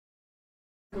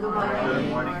Good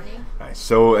morning. Nice.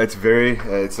 So it's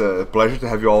a pleasure to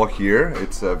have you all here.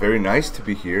 It's very nice to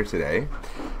be here today.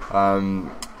 Today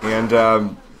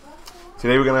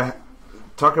we're going to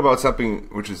talk about something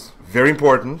which is very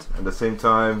important, and at the same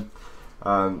time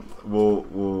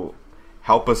will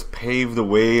help us pave the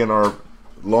way in our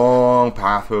long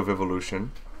path of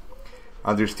evolution,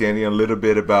 understanding a little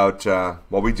bit about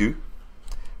what we do,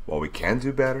 what we can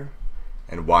do better,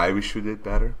 and why we should do it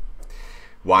better,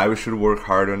 why we should work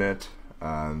hard on it.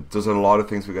 Those are a lot of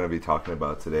things we're going to be talking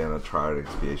about today on our trial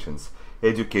Expiations,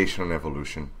 education and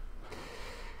evolution.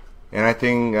 And I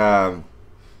think,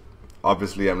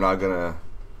 obviously, I'm not going to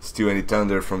steal any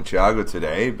thunder from Tiago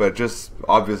today, but just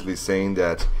obviously saying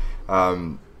that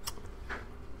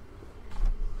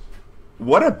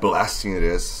what a blessing it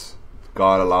is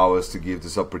God allow us to give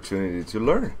this opportunity to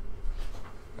learn.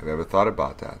 I've never thought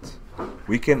about that.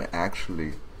 We can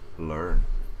actually learn.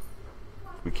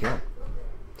 We can.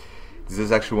 This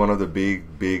is actually one of the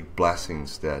big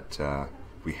blessings that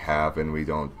we have and we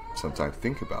don't sometimes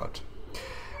think about.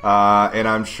 And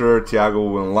I'm sure Tiago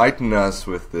will enlighten us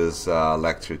with this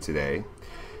lecture today.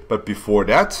 But before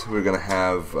that, we're going to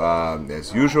have,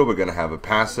 as usual, we're going to have a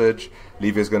passage.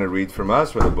 Livia is going to read from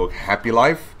us from the book Happy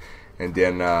Life. And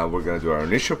then we're going to do our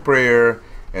initial prayer.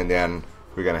 And then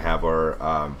we're going to have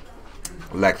our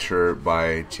lecture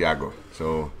by Tiago.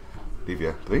 So,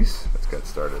 Livia, please, let's get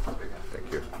started.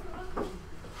 Thank you.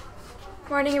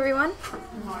 Morning, everyone.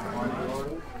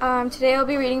 Today I'll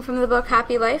be reading from the book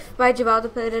Happy Life by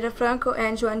Divaldo Pereira Franco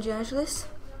and Joan de Angelis.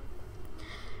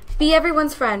 Be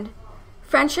everyone's friend.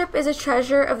 Friendship is a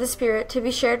treasure of the spirit to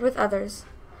be shared with others.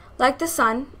 Like the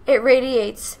sun, it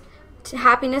radiates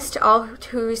happiness to all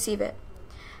who receive it.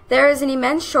 There is an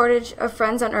immense shortage of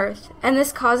friends on earth, and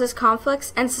this causes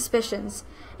conflicts and suspicions,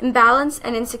 imbalance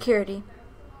and insecurity.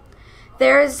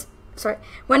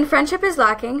 When friendship is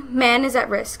lacking, man is at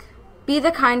risk. Be the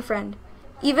kind friend,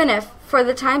 even if, for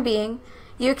the time being,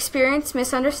 you experience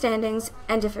misunderstandings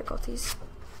and difficulties.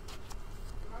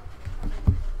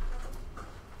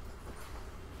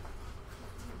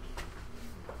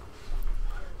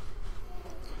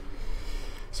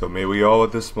 So may we all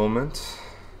at this moment,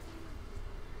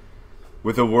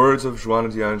 with the words of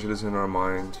Joana de Angelis in our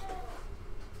mind,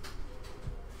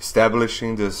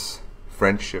 establishing this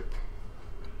friendship,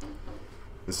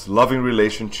 this loving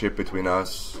relationship between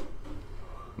us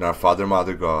and our Father,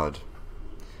 Mother, God,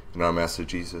 and our Master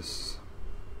Jesus.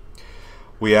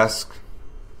 We ask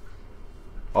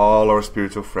all our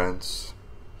spiritual friends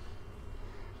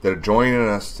that are joining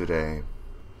us today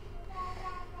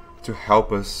to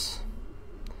help us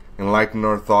enlighten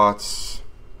our thoughts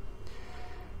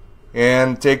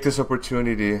and take this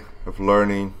opportunity of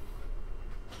learning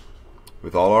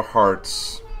with all our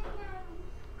hearts,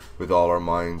 with all our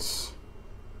minds.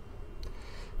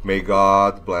 May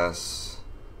God bless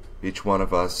each one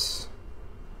of us,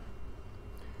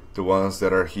 the ones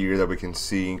that are here that we can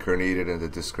see incarnated and the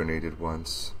discarnated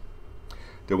ones,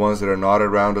 the ones that are not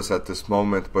around us at this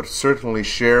moment but certainly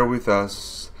share with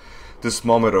us this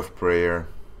moment of prayer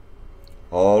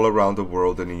all around the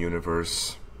world and the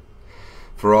universe,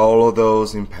 for all of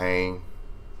those in pain,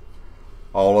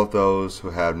 all of those who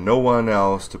have no one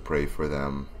else to pray for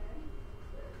them.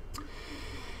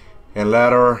 And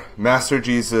let our Master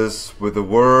Jesus, with the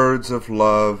words of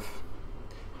love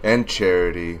and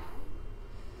charity,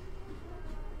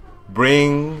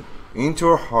 bring into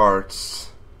our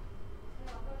hearts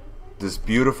this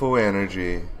beautiful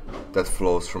energy that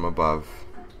flows from above.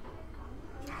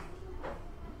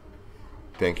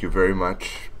 Thank you very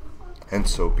much, and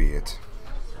so be it.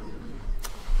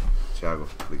 Tiago,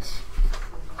 please.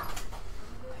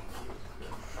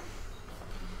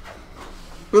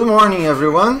 Good morning,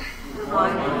 everyone.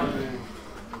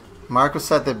 Marco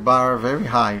set the bar very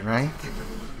high, right?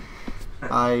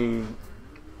 I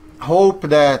hope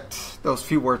that those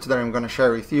few words that I'm going to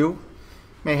share with you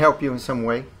may help you in some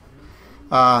way.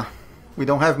 We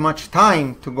don't have much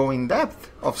time to go in depth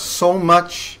of so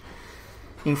much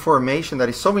information that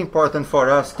is so important for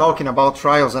us, talking about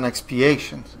trials and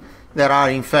expiations that are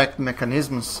in fact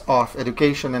mechanisms of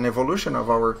education and evolution of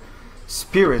our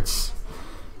spirits.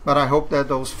 But I hope that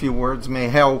those few words may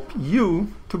help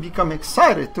you to become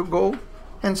excited to go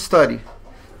and study,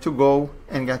 to go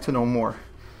and get to know more,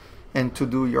 and to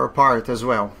do your part as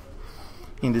well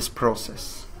in this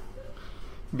process.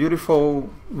 Beautiful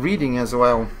reading as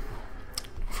well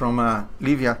from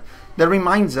Livia that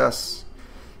reminds us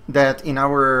that in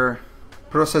our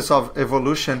process of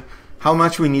evolution, how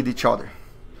much we need each other.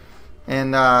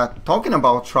 And talking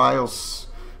about trials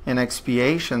and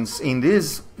expiations in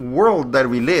this world that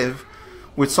we live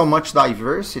with so much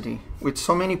diversity, with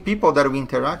so many people that we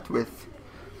interact with,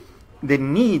 the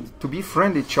need to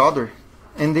befriend each other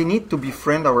and the need to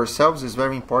befriend ourselves is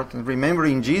very important.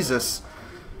 Remembering Jesus,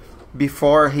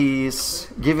 before he is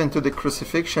given to the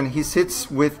crucifixion, he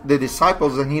sits with the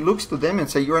disciples and he looks to them and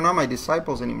says, "You are not my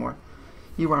disciples anymore.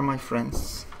 You are my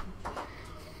friends."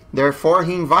 Therefore,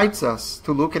 he invites us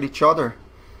to look at each other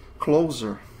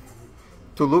closer,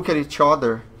 to look at each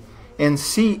other and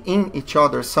see in each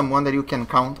other someone that you can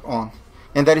count on.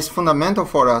 And that is fundamental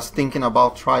for us thinking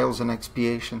about trials and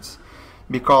expiations,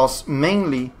 because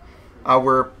mainly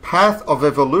our path of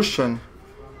evolution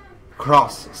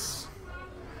crosses.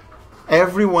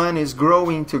 Everyone is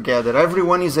growing together.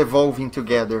 Everyone is evolving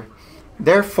together.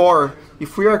 Therefore,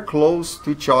 if we are close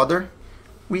to each other,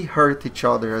 we hurt each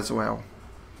other as well.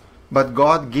 But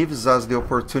God gives us the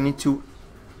opportunity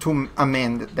to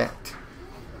amend that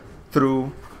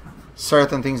through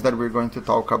certain things that we're going to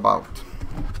talk about.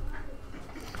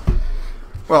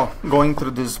 Well, going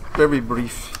through this very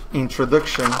brief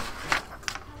introduction,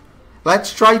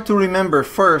 let's try to remember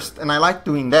first, and I like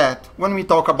doing that, when we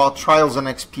talk about trials and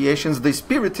expiations, the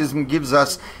Spiritism gives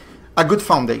us a good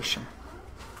foundation.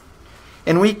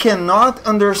 And we cannot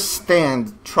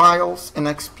understand trials and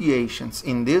expiations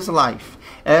in this life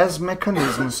as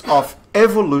mechanisms of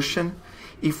evolution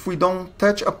if we don't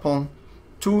touch upon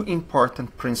two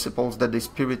important principles that the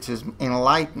Spiritism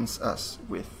enlightens us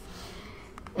with.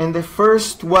 And the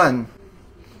first one,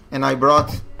 and I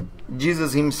brought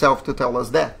Jesus himself to tell us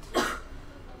that,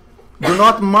 "Do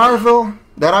not marvel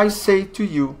that I say to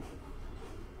you,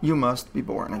 you must be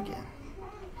born again."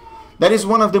 That is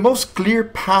one of the most clear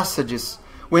passages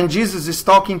when Jesus is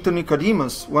talking to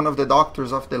Nicodemus, one of the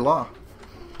doctors of the law.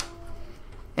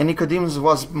 And Nicodemus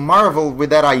was marveled with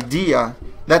that idea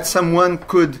that someone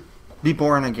could be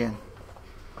born again.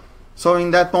 So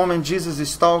in that moment, Jesus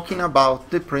is talking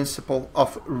about the principle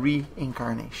of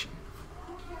reincarnation.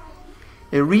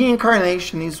 A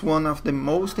reincarnation is one of the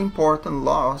most important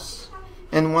laws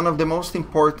and one of the most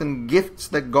important gifts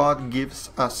that God gives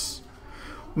us.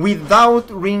 Without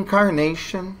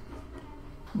reincarnation,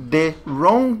 the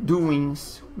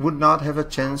wrongdoings would not have a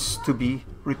chance to be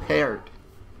repaired.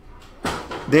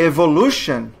 The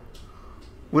evolution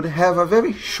would have a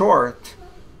very short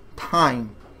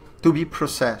time to be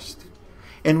processed.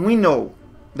 And we know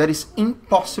that it's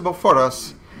impossible for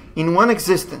us in one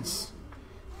existence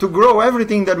to grow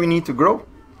everything that we need to grow,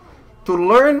 to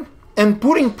learn and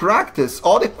put in practice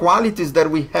all the qualities that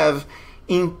we have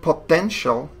in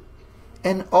potential,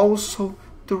 and also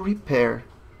to repair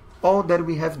all that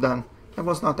we have done that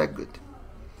was not that good,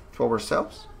 to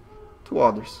ourselves, to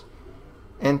others,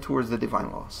 and towards the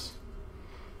divine laws.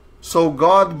 So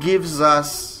God gives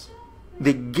us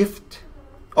the gift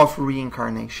of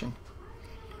reincarnation.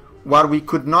 What we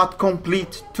could not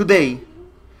complete today,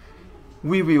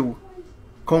 we will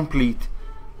complete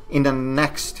in the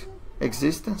next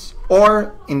existence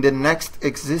or in the next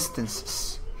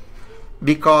existences,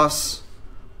 because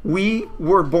we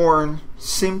were born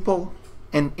simple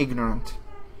and ignorant,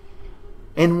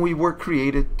 and we were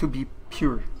created to be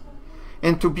pure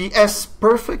and to be as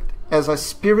perfect as a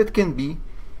spirit can be,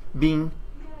 being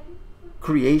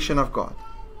creation of God.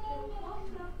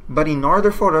 But in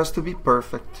order for us to be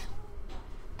perfect,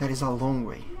 that is a long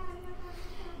way.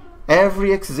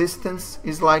 Every existence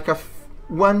is like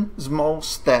one small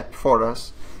step for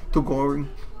us to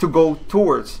go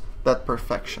towards that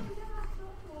perfection.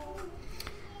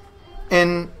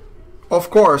 And of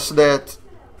course, that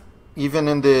even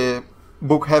in the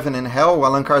book Heaven and Hell,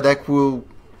 Allan Kardec will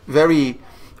very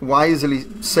wisely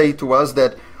say to us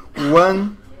that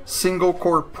one single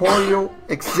corporeal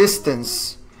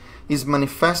existence is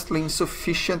manifestly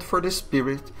insufficient for the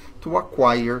spirit to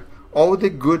acquire all the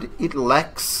good it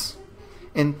lacks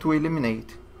and to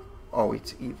eliminate all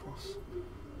its evils.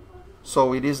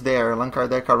 So it is there. Allan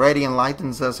Kardec already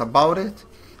enlightens us about it,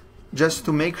 just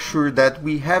to make sure that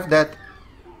we have that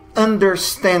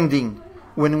understanding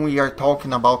when we are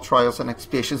talking about trials and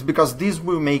expiations, because this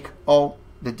will make all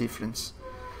the difference.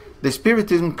 The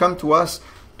Spiritism comes to us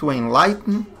to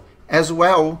enlighten as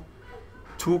well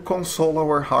to console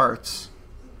our hearts.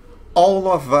 All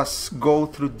of us go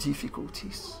through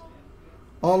difficulties.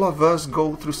 All of us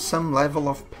go through some level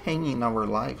of pain in our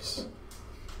lives.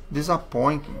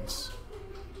 Disappointments,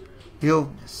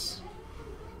 illness,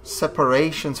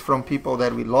 separations from people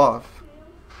that we love,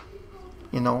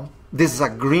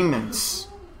 disagreements.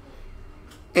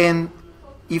 And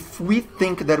if we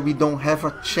think that we don't have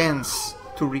a chance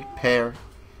to repair,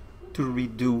 to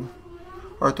redo,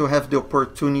 or to have the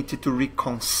opportunity to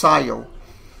reconcile,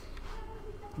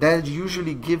 that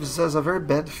usually gives us a very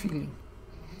bad feeling.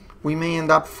 We may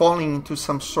end up falling into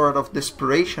some sort of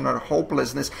desperation or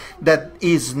hopelessness that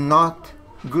is not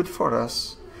good for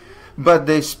us. But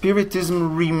the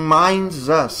Spiritism reminds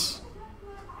us,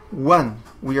 one,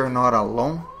 we are not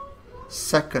alone.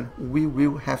 Second, we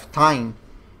will have time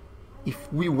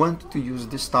if we want to use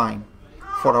this time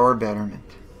for our betterment.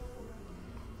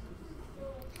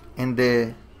 And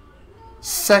the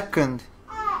second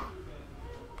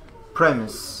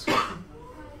premise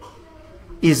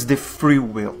is the free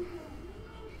will.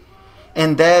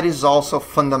 And that is also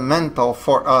fundamental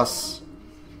for us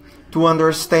to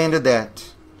understand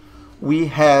that we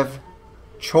have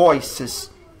choices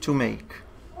to make.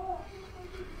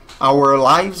 Our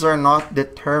lives are not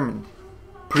determined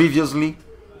previously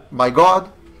by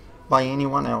God, by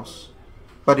anyone else,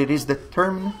 but it is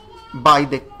determined by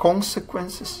the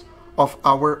consequences of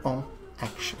our own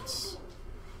actions.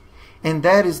 And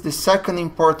that is the second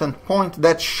important point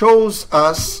that shows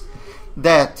us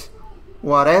that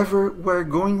whatever we're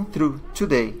going through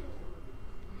today,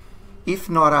 if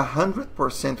not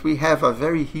 100%, we have a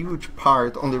very huge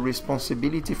part on the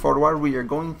responsibility for what we are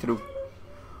going through,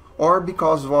 or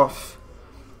because of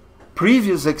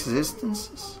previous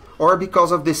existences, or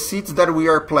because of the seeds that we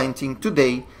are planting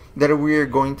today that we are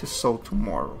going to sow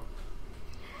tomorrow.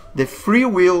 The free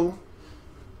will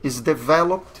is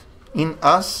developed in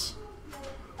us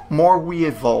more we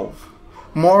evolve,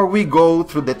 more we go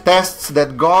through the tests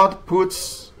that God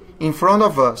puts in front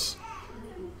of us.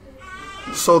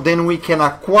 So then we can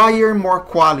acquire more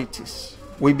qualities.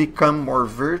 We become more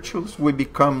virtuous, we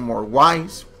become more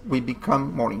wise, we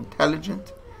become more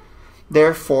intelligent.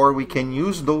 Therefore, we can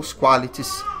use those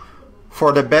qualities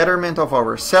for the betterment of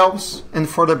ourselves and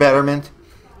for the betterment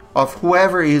of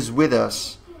whoever is with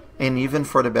us, and even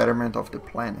for the betterment of the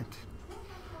planet.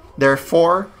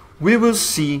 Therefore, we will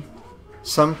see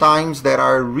sometimes there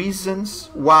are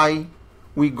reasons why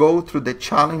we go through the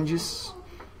challenges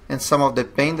and some of the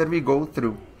pain that we go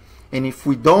through. And if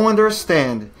we don't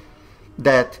understand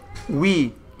that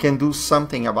we can do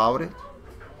something about it,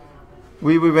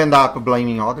 we will end up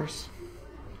blaming others.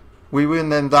 We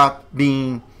will end up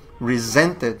being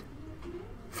resented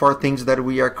for things that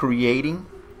we are creating,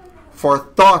 for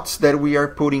thoughts that we are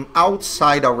putting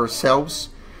outside ourselves.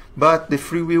 But the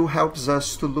free will helps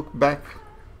us to look back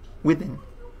within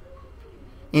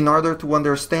in order to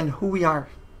understand who we are,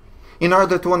 in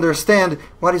order to understand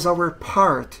what is our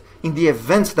part in the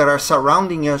events that are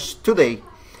surrounding us today,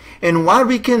 and what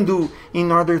we can do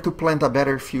in order to plant a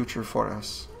better future for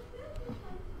us.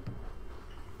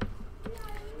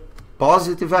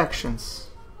 Positive actions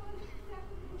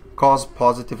cause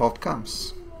positive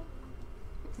outcomes.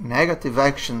 Negative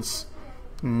actions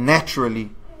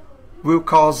naturally will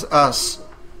cause us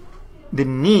the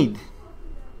need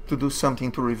to do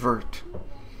something to revert.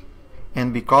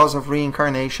 And because of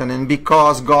reincarnation, and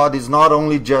because God is not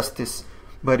only justice,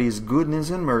 but His goodness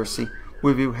and mercy,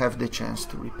 we will have the chance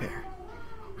to repair.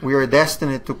 We are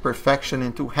destined to perfection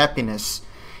and to happiness.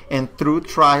 And through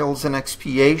trials and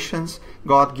expiations,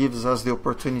 God gives us the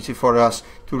opportunity for us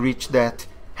to reach that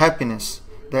happiness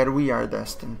that we are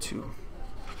destined to.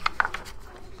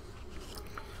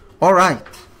 All right.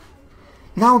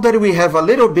 Now that we have a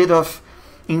little bit of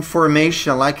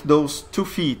information, like those 2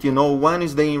 feet, one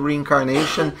is the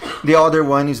reincarnation, the other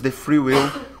one is the free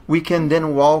will, we can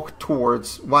then walk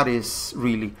towards what is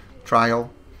really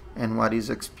trial and what is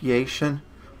expiation,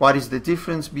 what is the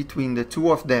difference between the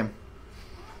two of them,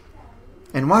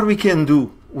 and what we can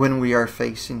do when we are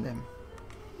facing them.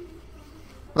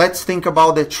 Let's think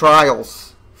about the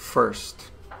trials first.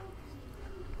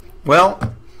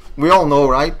 Well, we all know,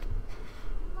 right?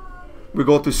 We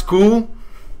go to school,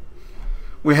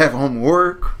 we have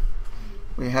homework,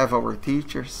 we have our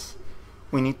teachers,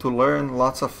 we need to learn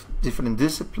lots of different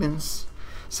disciplines.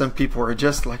 Some people are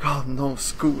just like, oh no,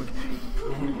 school.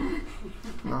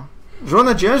 No.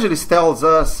 Joana de Angelis tells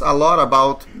us a lot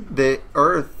about the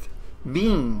earth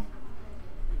being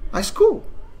a school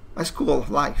of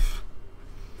life.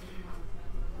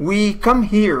 We come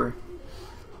here,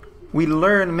 we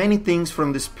learn many things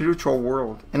from the spiritual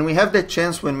world, and we have the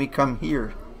chance when we come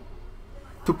here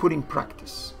to put in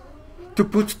practice, to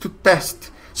put to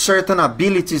test certain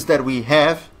abilities that we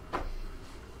have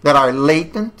that are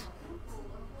latent.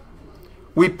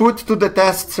 We put to the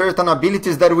test certain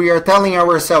abilities that we are telling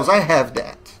ourselves, I have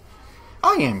that.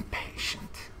 I am patient.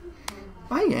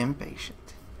 I am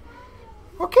patient.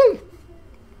 Okay,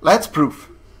 let's prove.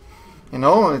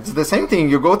 It's the same thing.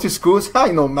 You go to school, say,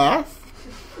 I know math.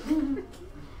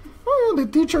 Oh, the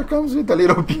teacher comes with a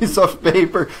little piece of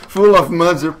paper full of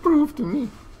mother. Prove to me.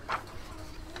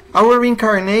 Our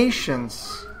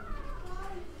reincarnations,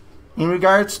 in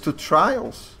regards to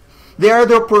trials, They are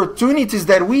the opportunities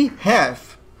that we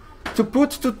have to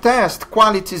put to test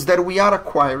qualities that we are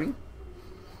acquiring,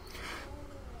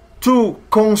 to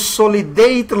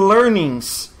consolidate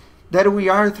learnings that we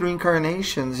are through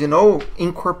incarnations,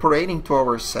 incorporating to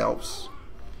ourselves.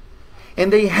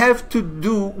 And they have to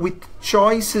do with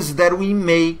choices that we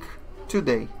make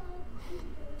today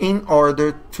in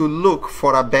order to look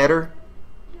for a better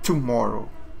tomorrow.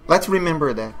 Let's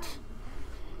remember that.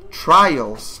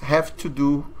 Trials have to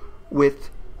do with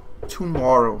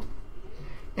tomorrow.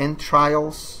 And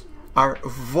trials are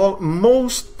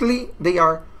mostly they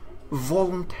are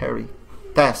voluntary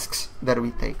tasks that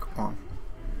we take on.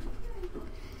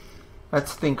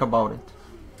 Let's think about it.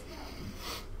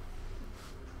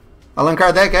 Allan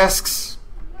Kardec asks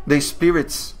the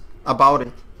spirits about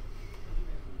it.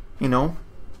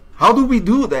 How do we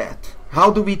do that?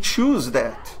 How do we choose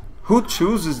that? Who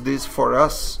chooses this for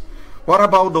us? What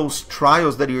about those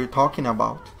trials that you're talking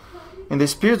about? And the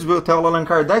spirits will tell Allan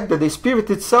Kardec that the spirit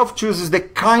itself chooses the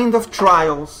kind of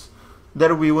trials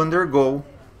that we will undergo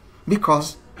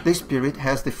because the spirit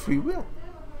has the free will.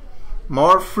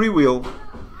 More free will,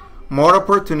 more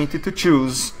opportunity to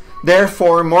choose,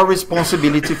 therefore more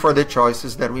responsibility for the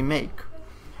choices that we make.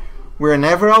 We're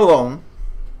never alone,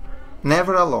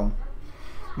 never alone.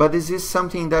 But this is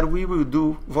something that we will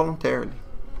do voluntarily.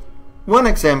 One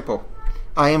example,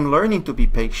 I am learning to be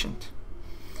patient.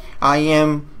 I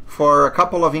am, for a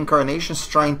couple of incarnations,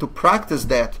 trying to practice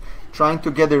that, trying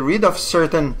to get rid of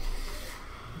certain,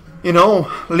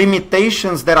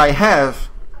 limitations that I have.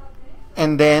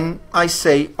 And then I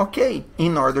say, okay,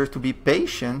 in order to be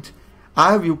patient,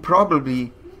 I will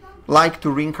probably like to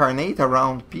reincarnate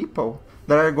around people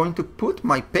that are going to put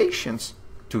my patience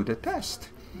to the test.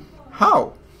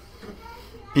 How?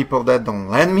 People that don't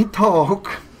let me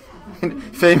talk,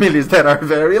 families that are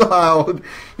very loud,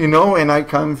 and I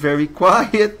come very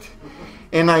quiet,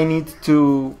 and I need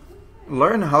to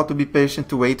learn how to be patient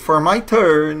to wait for my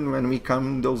turn when we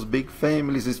come those big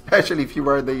families, especially if you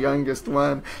are the youngest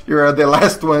one, you are the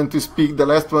last one to speak, the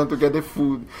last one to get the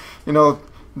food,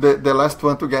 the last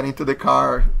one to get into the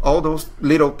car, all those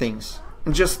little things.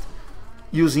 And just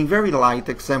using very light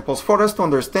examples for us to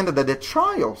understand that the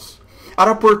trials are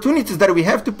opportunities that we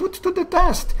have to put to the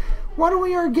test what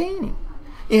we are gaining.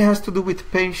 It has to do with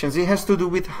patience, it has to do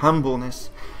with humbleness,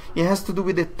 it has to do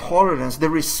with the tolerance, the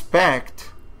respect,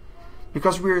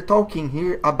 because we are talking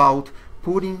here about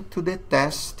putting to the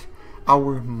test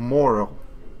our moral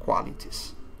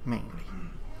qualities mainly.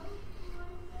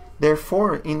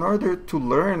 Therefore, in order to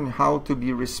learn how to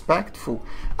be respectful,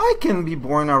 I can be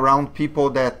born around people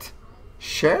that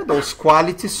share those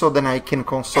qualities so that I can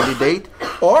consolidate,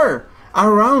 or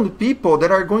around people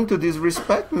that are going to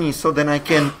disrespect me so that I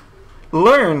can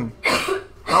learn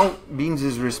how being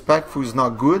disrespectful is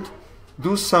not good,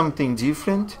 do something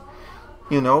different,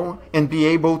 and be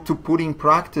able to put in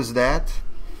practice that.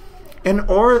 And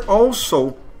or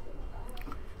also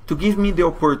to give me the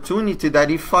opportunity that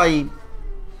if I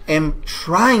am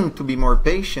trying to be more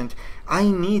patient, I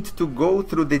need to go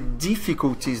through the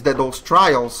difficulties that those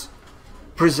trials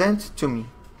present to me.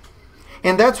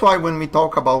 And that's why when we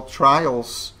talk about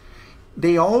trials,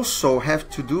 they also have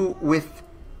to do with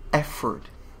effort.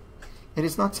 It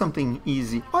is not something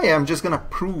easy. Oh yeah, I'm just going to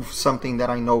prove something that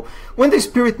I know. When the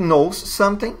Spirit knows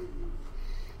something,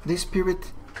 the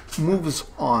Spirit moves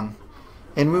on.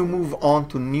 And will move on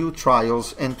to new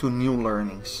trials and to new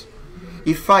learnings.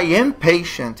 If I am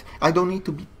patient, I don't need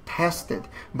to be tested,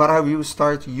 but I will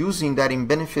start using that in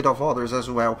benefit of others as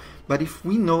well. But if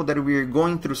we know that we are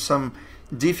going through some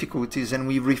difficulties and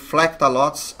we reflect a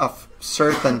lot of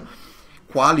certain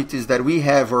qualities that we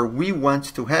have or we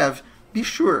want to have, be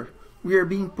sure we are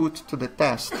being put to the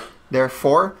test.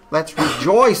 Therefore, let's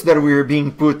rejoice that we are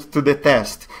being put to the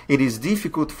test. It is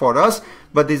difficult for us,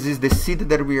 but this is the seed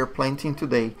that we are planting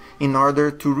today in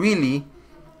order to really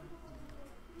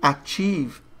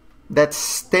achieve that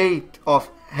state of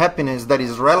happiness that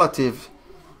is relative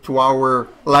to our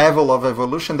level of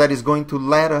evolution, that is going to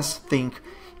let us think,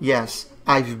 yes,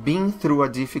 I've been through a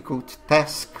difficult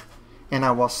task and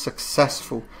I was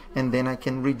successful, and then I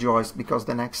can rejoice because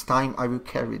the next time I will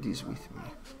carry this with me.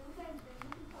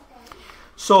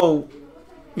 So,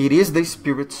 it is the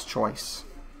Spirit's choice.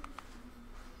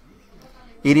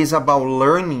 It is about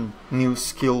learning new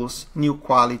skills, new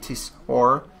qualities,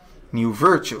 or new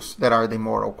virtues that are the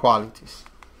moral qualities.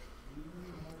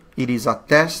 It is a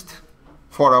test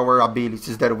for our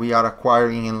abilities that we are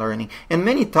acquiring and learning. And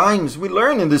many times we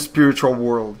learn in the spiritual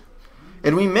world.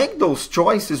 And we make those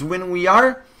choices when we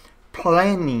are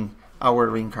planning our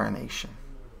reincarnation.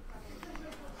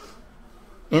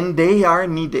 And they are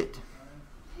needed.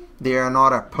 They are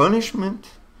not a punishment.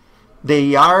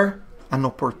 They are an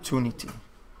opportunity.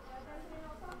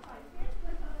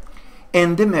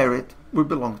 And the merit will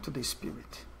belong to the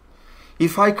Spirit.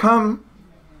 If I come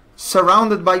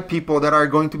surrounded by people that are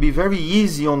going to be very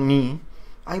easy on me,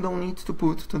 I don't need to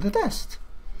put to the test.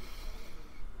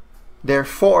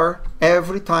 Therefore,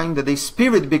 every time that the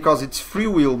Spirit, because it's free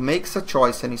will, makes a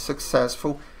choice and is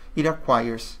successful, it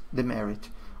acquires the merit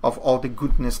of all the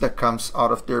goodness that comes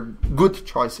out of their good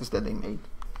choices that they made.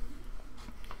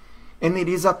 And it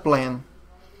is a plan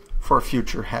for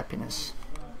future happiness.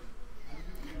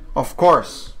 Of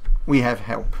course, we have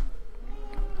help.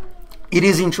 It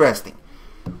is interesting.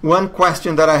 One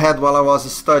question that I had while I was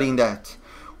studying that.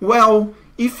 Well,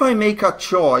 if I make a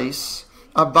choice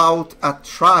about a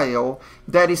trial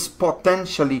that is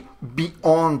potentially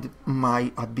beyond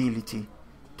my ability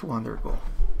to undergo,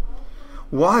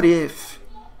 what if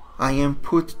I am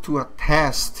put to a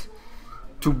test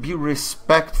to be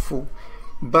respectful,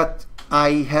 but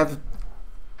I have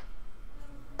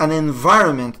an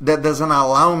environment that doesn't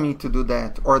allow me to do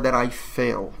that, or that I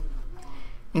fail?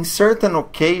 In certain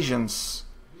occasions,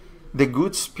 the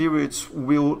good spirits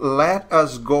will let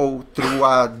us go through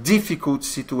a difficult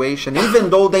situation, even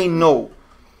though they know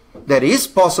that it is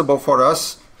possible for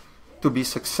us to be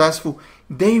successful.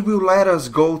 They will let us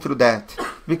go through that.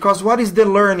 Because what is the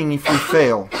learning if we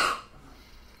fail?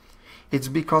 It's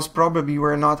because probably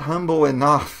we're not humble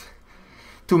enough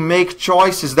to make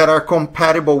choices that are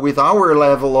compatible with our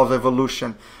level of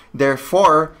evolution.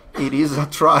 Therefore, it is a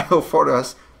trial for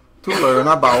us to learn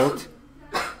about,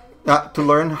 to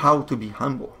learn how to be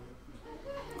humble,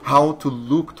 how to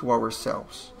look to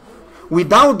ourselves.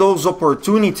 Without those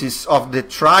opportunities of the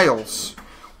trials,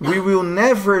 we will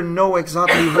never know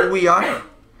exactly who we are.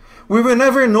 We will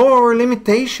never know our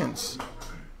limitations.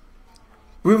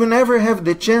 We will never have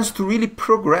the chance to really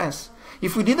progress.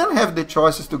 If we didn't have the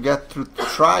choices to get through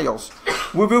trials,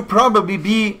 we will probably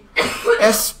be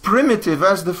as primitive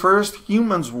as the first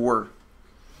humans were.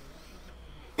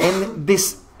 And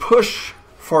this push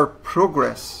for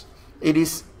progress, it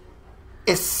is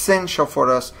essential for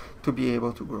us to be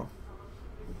able to grow.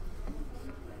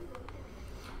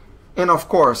 And of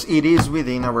course, it is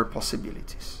within our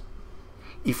possibilities.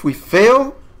 If we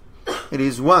fail, it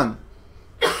is one,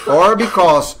 or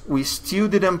because we still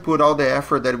didn't put all the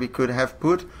effort that we could have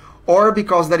put, or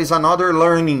because there is another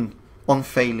learning on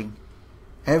failing.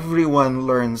 Everyone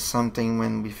learns something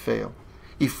when we fail.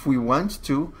 If we want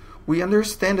to, we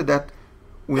understand that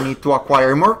we need to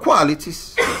acquire more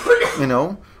qualities.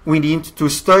 We need to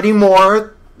study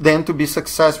more than to be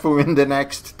successful in the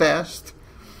next test,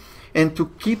 and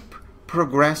to keep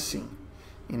progressing.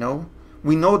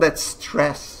 We know that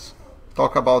stress,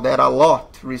 talk about that a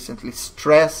lot recently,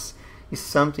 stress is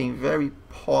something very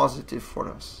positive for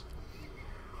us.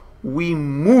 We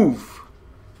move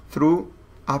through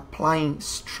applying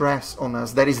stress on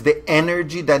us. That is the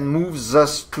energy that moves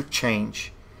us to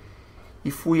change.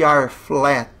 If we are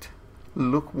flat,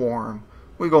 lukewarm,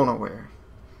 we go nowhere.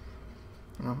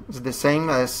 It's the same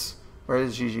as, where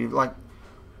is Gigi? Like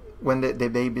when the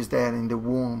baby's there in the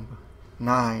womb,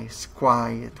 nice,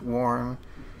 quiet, warm.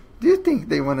 Do you think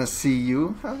they want to see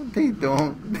you? They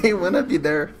don't. They want to be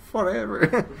there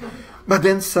forever. But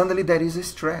then suddenly there is a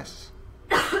stress.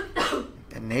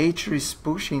 The nature is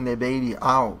pushing the baby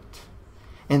out,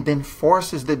 and then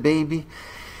forces the baby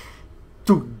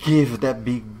to give that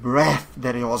big breath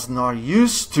that it was not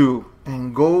used to,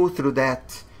 and go through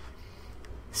that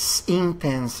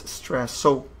intense stress.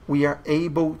 So we are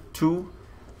able to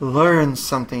learn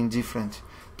something different,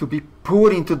 to be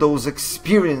put into those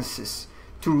experiences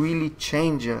to really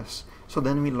change us. So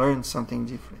then we learn something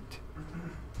different.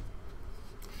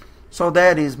 So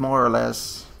that is more or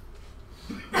less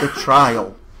the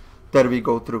trial that we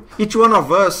go through. Each one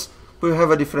of us will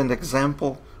have a different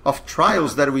example of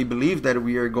trials that we believe that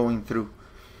we are going through.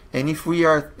 And if we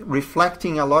are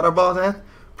reflecting a lot about that,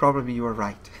 probably you are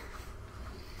right.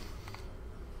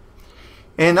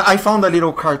 And I found a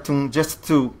little cartoon just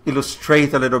to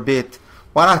illustrate a little bit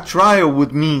what a trial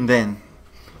would mean then.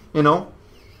 Who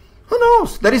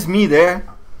knows? That is me there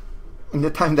in the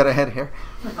time that I had hair.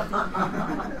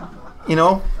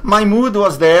 My mood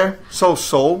was there,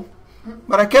 so.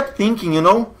 But I kept thinking, I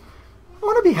want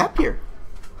to be happier.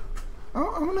 I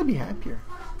want to be happier,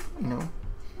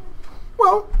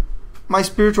 Well, my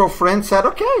spiritual friend said,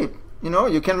 okay,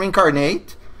 you can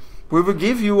reincarnate. We will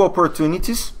give you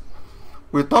opportunities.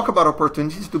 We'll talk about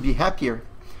opportunities to be happier.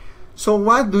 So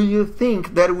what do you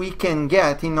think that we can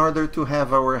get in order to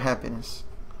have our happiness?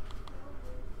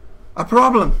 A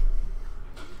problem.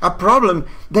 A problem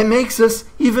that makes us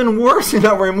even worse in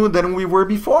our mood than we were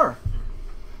before.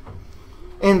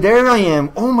 And there I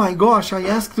am. Oh my gosh, I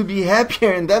asked to be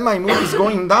happier, and then my mood is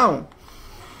going down.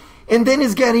 And then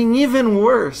it's getting even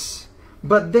worse.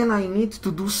 But then I need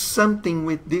to do something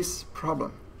with this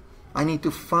problem. I need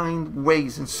to find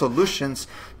ways and solutions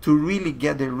to really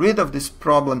get rid of this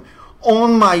problem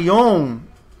on my own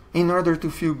in order to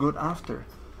feel good after.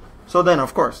 So then,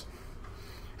 of course,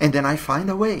 and then I find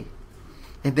a way.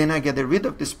 And then I get rid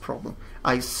of this problem.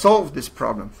 I solve this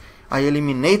problem. I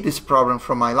eliminate this problem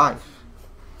from my life.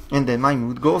 And then my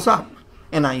mood goes up.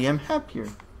 And I am happier.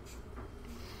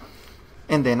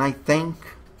 And then I thank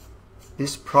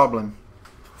this problem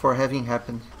for having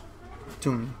happened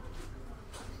to me.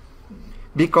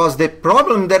 Because the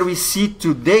problem that we see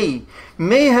today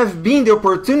may have been the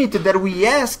opportunity that we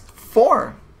asked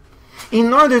for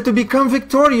in order to become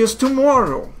victorious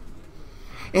tomorrow.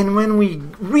 And when we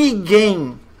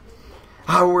regain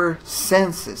our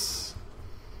senses,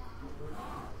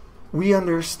 we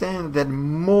understand that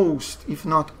most, if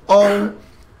not all,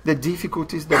 the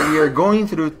difficulties that we are going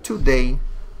through today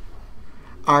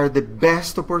are the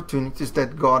best opportunities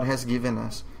that God has given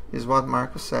us, is what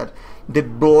Marcus said. The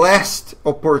blessed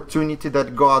opportunity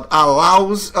that God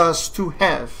allows us to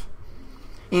have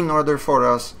in order for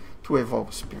us to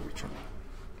evolve spiritually.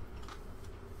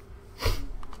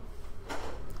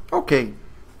 Okay,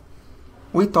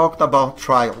 we talked about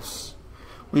trials.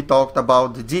 We talked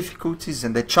about the difficulties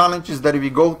and the challenges that we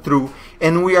go through,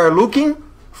 and we are looking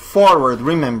forward.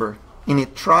 Remember, in a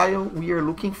trial, we are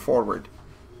looking forward.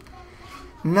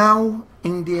 Now,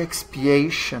 in the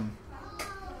expiation,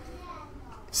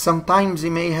 sometimes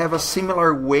it may have a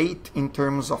similar weight in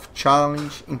terms of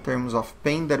challenge, in terms of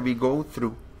pain that we go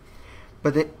through.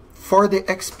 But for the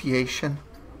expiation,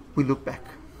 we look back.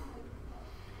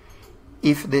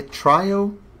 If the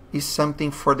trial is something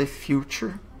for the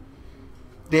future,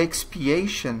 the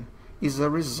expiation is a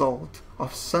result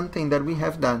of something that we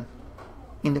have done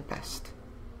in the past.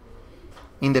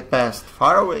 In the past,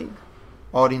 far away,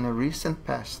 or in a recent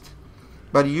past.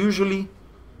 But usually,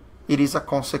 it is a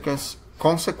consequence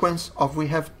of what we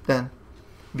have done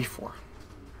before.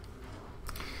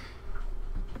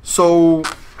 So,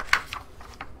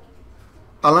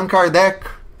 Allan Kardec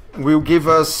will give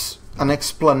us an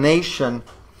explanation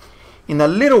in a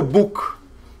little book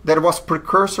that was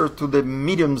precursor to the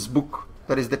medium's book,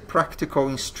 that is the practical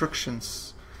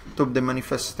instructions to the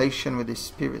manifestation with the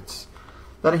spirits.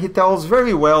 That he tells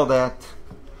very well that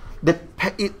the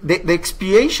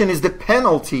expiation is the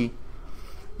penalty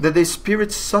that the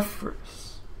spirit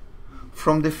suffers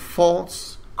from the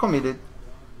faults committed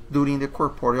during the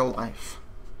corporeal life.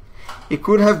 It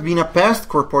could have been a past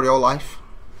corporeal life.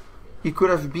 It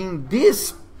could have been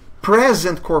this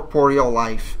present corporeal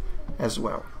life as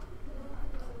well.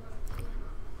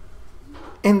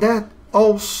 And that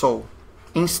also,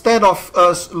 instead of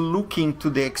us looking to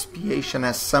the expiation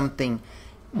as something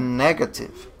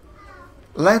negative,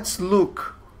 let's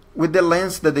look with the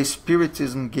lens that the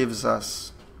Spiritism gives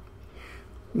us.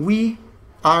 We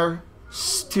are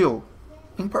still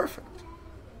imperfect.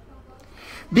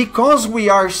 Because we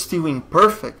are still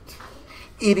imperfect,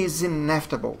 it is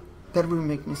inevitable that we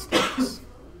make mistakes.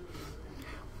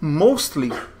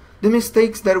 Mostly, the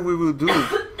mistakes that we will do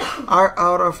are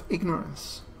out of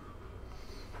ignorance.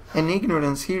 And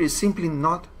ignorance here is simply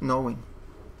not knowing.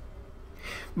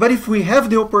 But if we have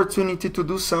the opportunity to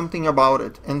do something about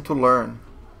it and to learn,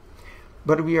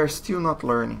 but we are still not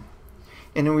learning,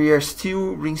 and we are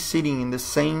still sitting in the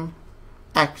same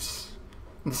acts,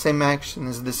 in the same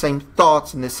actions, the same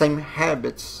thoughts, in the same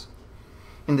habits,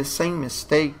 in the same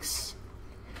mistakes,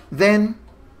 then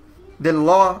the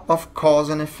law of cause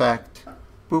and effect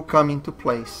will come into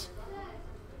place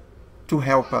to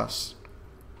help us.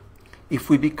 If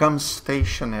we become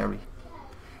stationary,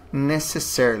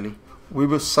 necessarily we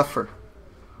will suffer.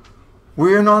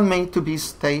 We are not meant to be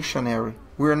stationary.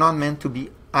 We are not meant to be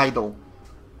idle.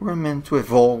 We are meant to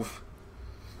evolve.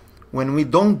 When we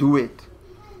don't do it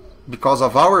because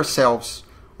of ourselves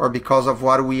or because of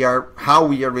how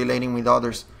we are relating with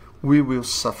others, we will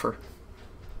suffer.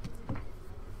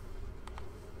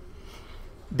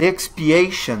 The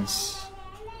expiations,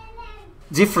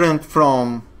 different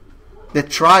from the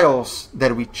trials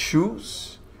that we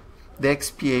choose, the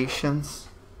expiations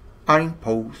are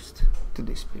imposed to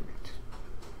the Spirit.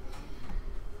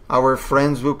 Our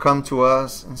friends will come to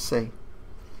us and say,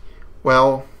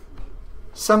 well,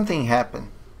 something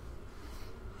happened.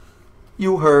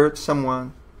 You hurt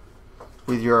someone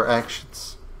with your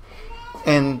actions.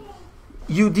 And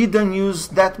you didn't use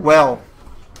that well,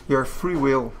 your free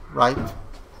will, right?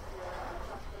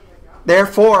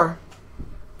 Therefore,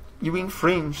 you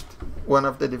infringed one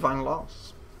of the divine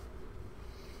laws.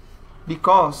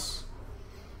 Because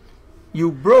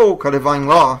you broke a divine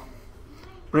law,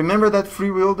 remember that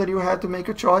free will that you had to make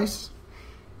a choice?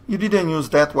 You didn't use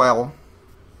that well.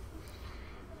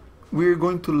 We're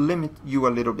going to limit you a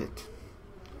little bit.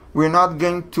 We're not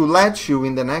going to let you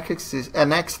in the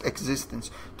next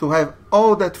existence to have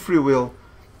all that free will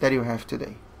that you have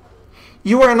today.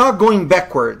 You are not going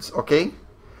backwards, okay?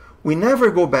 We never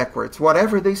go backwards.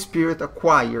 Whatever the Spirit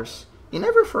acquires, He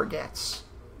never forgets.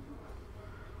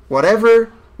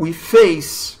 Whatever we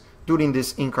face during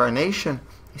this incarnation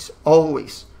is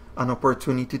always an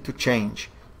opportunity to change,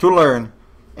 to learn,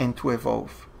 and to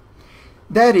evolve.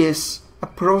 That is a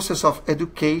process of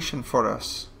education for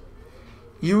us.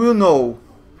 You will know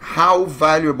how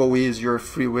valuable is your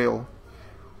free will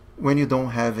when you don't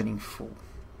have it in full.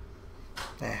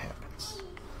 That happens.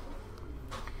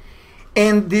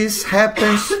 And this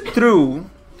happens through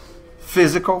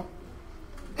physical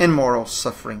and moral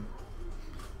suffering.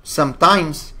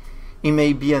 Sometimes it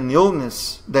may be an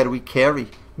illness that we carry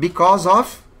because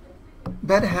of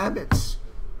bad habits.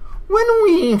 When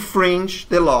we infringe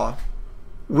the law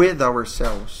with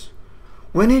ourselves,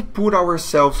 when we put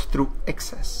ourselves through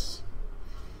excess,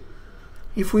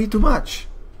 if we eat too much,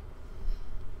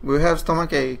 we'll have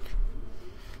stomachache,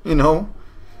 we'll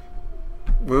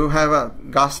have a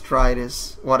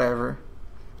gastritis, whatever,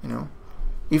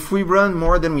 If we run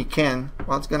more than we can,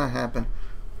 what's going to happen?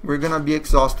 We're going to be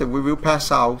exhausted, we will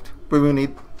pass out, we will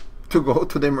need to go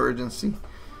to the emergency.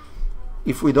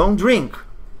 If we don't drink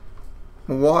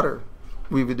water,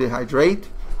 we will dehydrate,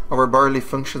 our bodily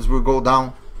functions will go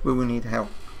down, we will need help.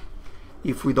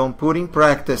 If we don't put in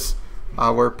practice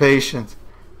our patience,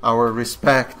 our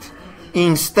respect,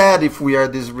 instead if we are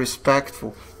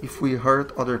disrespectful, if we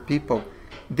hurt other people,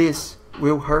 this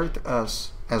will hurt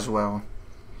us as well.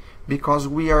 Because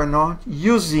we are not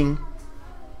using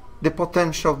the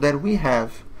potential that we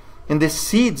have and the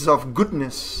seeds of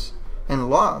goodness and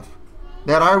love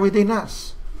that are within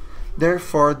us.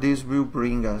 Therefore, this will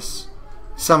bring us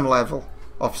some level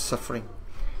of suffering.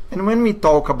 And when we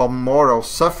talk about moral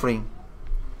suffering,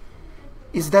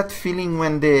 is that feeling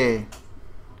when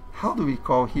how do we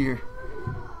call here?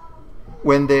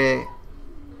 When the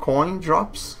coin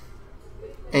drops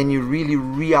and you really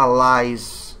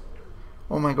realize,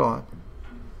 oh my God,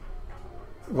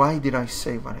 why did I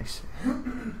say what I said?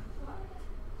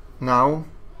 Now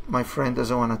my friend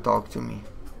doesn't want to talk to me.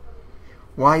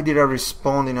 Why did I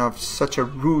respond in such a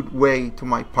rude way to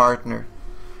my partner?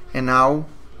 And now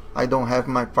I don't have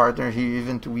my partner here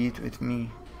even to eat with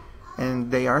me. And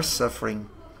they are suffering.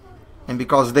 And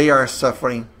because they are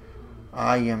suffering,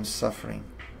 I am suffering.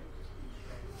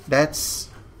 That's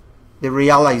the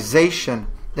realization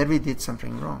that we did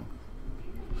something wrong.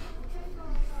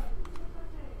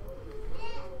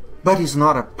 But it's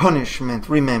not a punishment,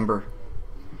 remember.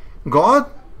 God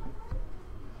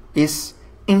is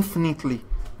infinitely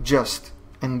just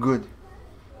and good,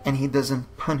 and He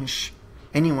doesn't punish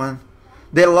anyone.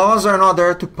 The laws are not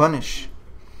there to punish.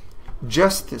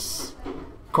 Justice,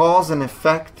 cause and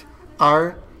effect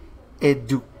are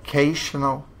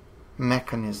educational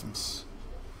mechanisms.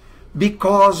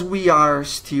 Because we are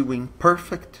still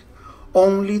imperfect,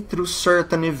 only through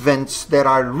certain events that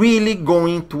are really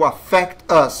going to affect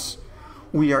us,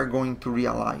 we are going to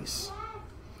realize.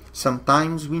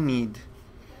 Sometimes we need,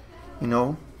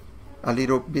 a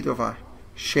little bit of a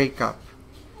shake-up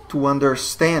to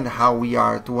understand how we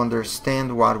are, to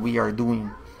understand what we are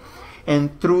doing.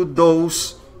 And through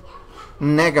those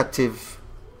negative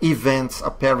events,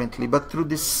 apparently, but through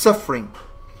the suffering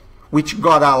which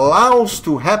God allows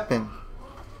to happen,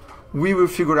 we will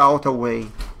figure out a way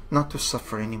not to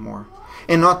suffer anymore,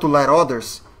 and not to let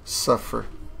others suffer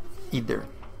either.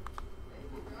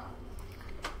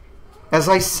 As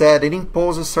I said, it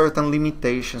imposes certain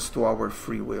limitations to our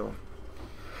free will.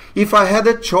 If I had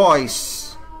a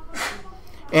choice,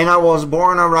 and I was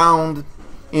born around,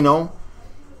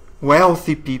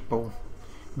 wealthy people,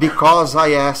 because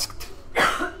I asked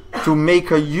to make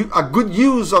a good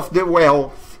use of the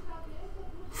wealth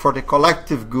for the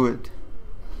collective good,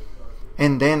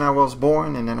 and then I was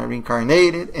born, and then I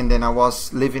reincarnated, and then I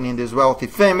was living in this wealthy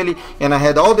family, and I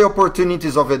had all the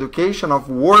opportunities of education, of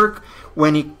work.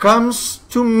 When it comes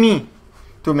to me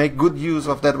to make good use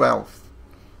of that wealth,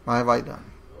 what have I done?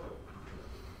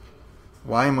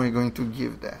 Why am I going to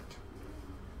give that?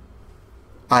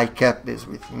 I kept this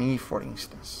with me, for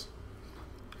instance.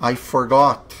 I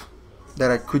forgot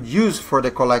that I could use for the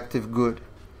collective good.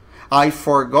 I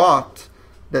forgot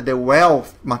that the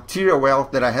wealth, material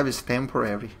wealth that I have is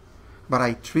temporary, but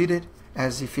I treat it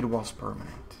as if it was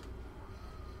permanent.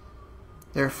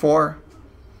 Therefore,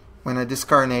 when I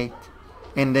discarnate,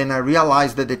 and then I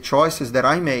realize that the choices that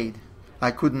I made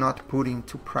I could not put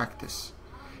into practice.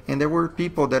 And there were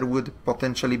people that would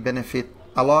potentially benefit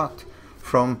a lot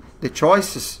from the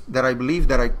choices that I believe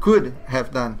that I could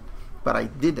have done, but I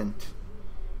didn't.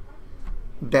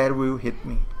 That will hit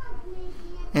me.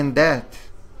 And that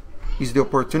is the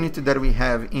opportunity that we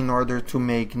have in order to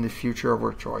make in the future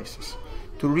our choices.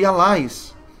 To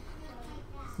realize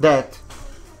that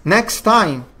next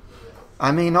time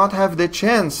I may not have the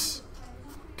chance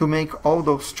to make all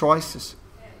those choices.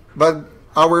 But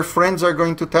our friends are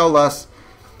going to tell us,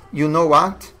 you know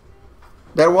what?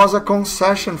 There was a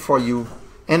concession for you.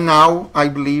 And now I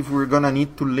believe we're going to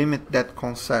need to limit that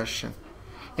concession.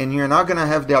 And you're not going to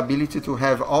have the ability to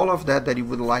have all of that you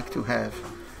would like to have.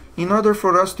 In order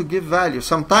for us to give value.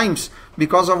 Sometimes,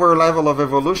 because of our level of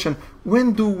evolution,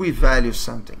 when do we value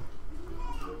something?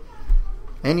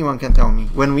 Anyone can tell me.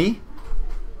 When we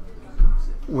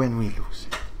lose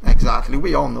it. Exactly.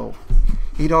 We all know.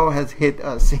 It all has hit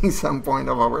us in some point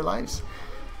of our lives.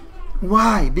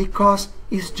 Why? Because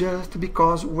it's just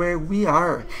because where we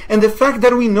are. And the fact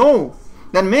that we know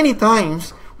that many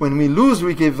times when we lose,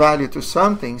 we give value to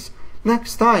some things.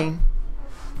 Next time,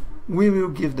 we will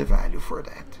give the value for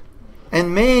that.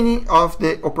 And many of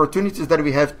the opportunities that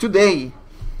we have today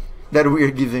that we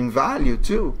are giving value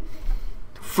to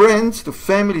friends, to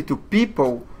family, to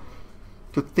people,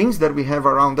 to things that we have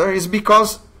around there, is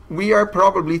because we are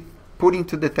probably putting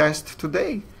to the test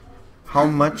today how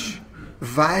much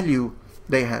value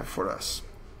they have for us.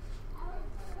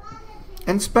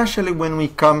 And especially when we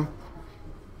come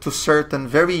to certain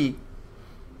very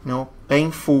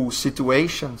painful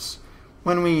situations,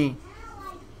 when we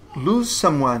lose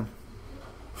someone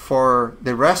for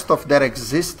the rest of their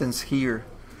existence here,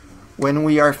 when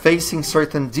we are facing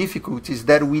certain difficulties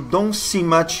that we don't see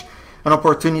much an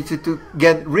opportunity to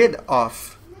get rid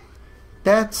of,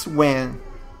 that's when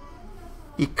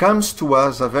it comes to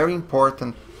us a very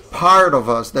important part of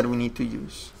us that we need to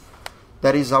use.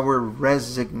 That is our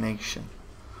resignation.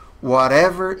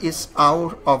 Whatever is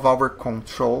out of our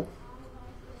control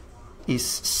is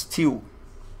still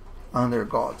under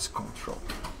God's control.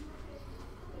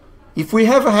 If we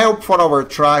have help for our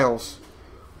trials,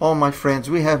 oh my friends,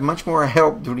 we have much more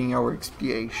help during our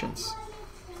expiations.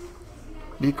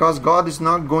 Because God is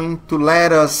not going to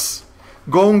let us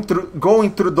going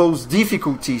through those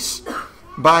difficulties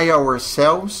by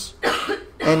ourselves.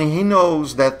 And He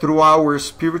knows that through our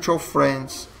spiritual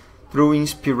friends, through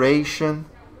inspiration,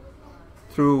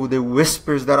 through the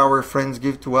whispers that our friends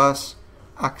give to us,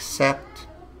 accept,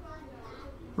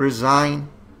 resign,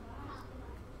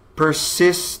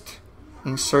 persist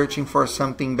in searching for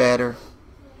something better,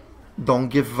 don't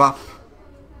give up.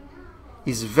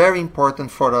 It's very important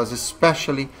for us,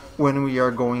 especially when we are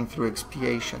going through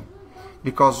expiation.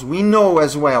 Because we know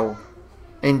as well,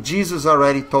 and Jesus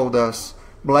already told us,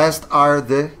 blessed are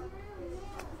the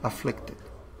afflicted.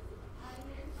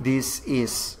 This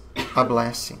is a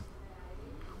blessing.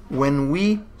 When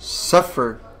we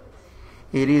suffer,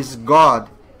 it is God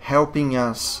helping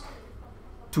us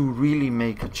to really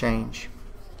make a change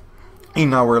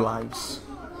in our lives.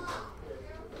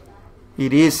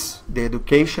 It is the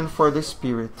education for the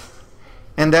Spirit.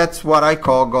 And that's what I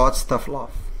call God's tough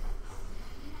love.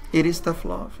 It is tough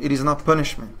love. It is not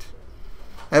punishment.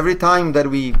 Every time that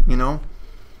we,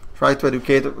 try to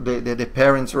educate the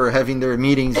parents who are having their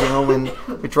meetings, when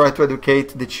we try to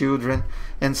educate the children,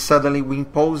 and suddenly we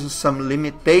impose some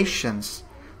limitations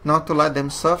not to let them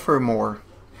suffer more.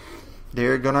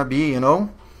 They're gonna be,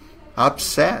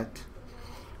 upset.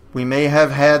 We may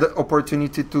have had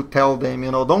opportunity to tell them,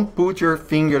 don't put your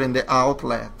finger in the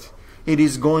outlet. It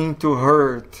is going to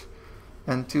hurt,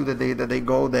 until the day that they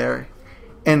go there,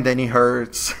 and then it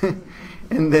hurts.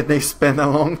 And then they spend a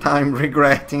long time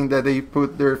regretting that they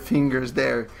put their fingers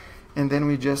there. And then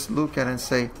we just look at it and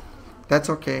say, that's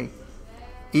okay.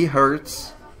 It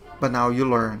hurts, but now you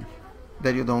learn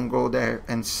that you don't go there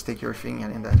and stick your finger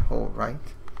in that hole, right?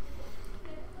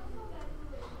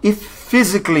 If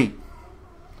physically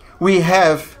we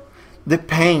have the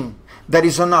pain that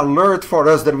is on alert for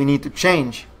us that we need to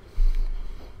change,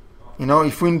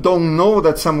 if we don't know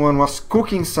that someone was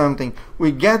cooking something,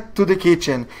 we get to the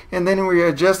kitchen and then we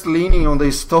are just leaning on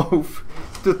the stove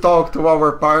to talk to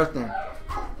our partner.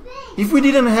 If we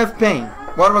didn't have pain,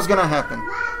 what was going to happen?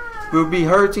 We'll be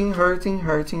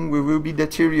hurting. We will be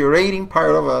deteriorating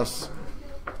part of us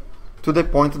to the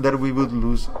point that we would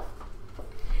lose.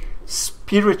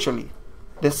 Spiritually,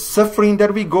 the suffering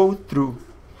that we go through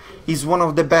is one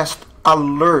of the best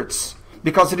alerts,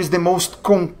 because it is the most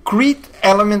concrete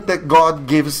element that God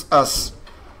gives us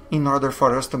in order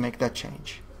for us to make that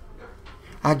change.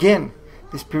 Again,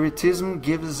 the Spiritism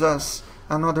gives us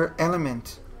another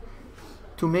element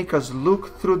to make us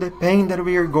look through the pain that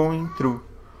we are going through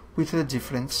with a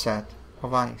different set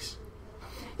of eyes.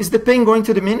 Is the pain going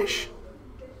to diminish?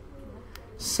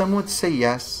 Some would say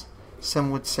yes, some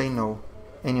would say no.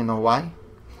 And you know why?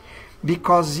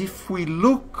 Because if we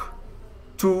look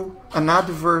to an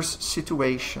adverse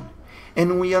situation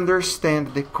and we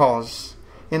understand the cause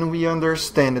and we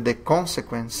understand the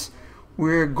consequence,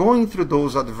 we're going through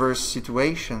those adverse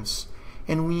situations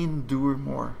and we endure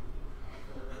more.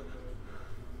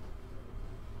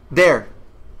 There,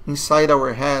 inside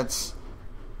our heads,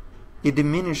 it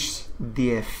diminishes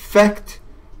the effect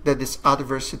that this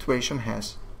adverse situation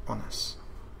has on us.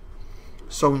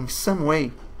 So in some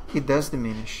way, it does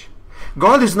diminish.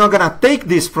 God is not going to take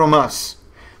this from us,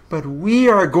 but we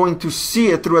are going to see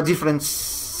it through a different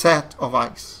set of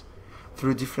eyes,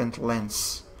 through a different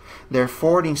lens.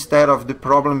 Therefore, instead of the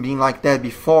problem being like that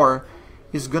before,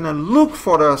 it's going to look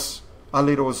for us a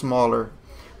little smaller,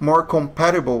 more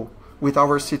compatible with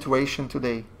our situation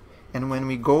today. And when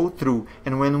we go through,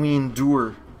 and when we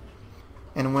endure,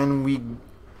 and when we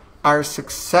are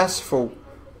successful,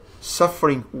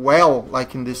 suffering well,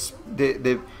 like in this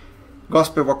the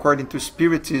Gospel according to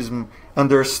Spiritism,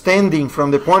 understanding from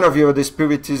the point of view of the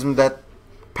Spiritism that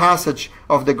passage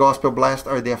of the Gospel, blessed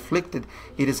are the afflicted,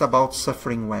 it is about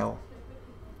suffering well.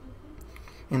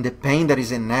 In the pain that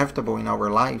is inevitable in our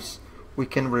lives, we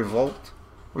can revolt,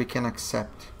 we can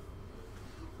accept,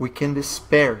 we can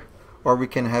despair, or we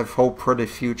can have hope for the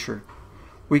future.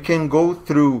 We can go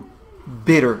through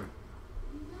bitter,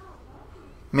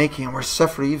 making our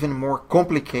suffering even more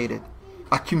complicated,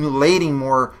 accumulating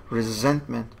more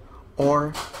resentment,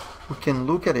 or we can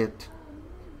look at it,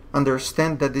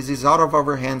 understand that this is out of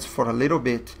our hands for a little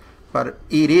bit, but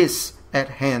it is at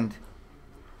hand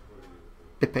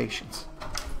the patience.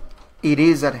 It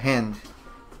is at hand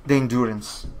the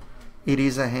endurance. It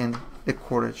is at hand the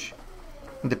courage,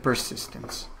 the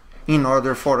persistence, in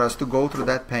order for us to go through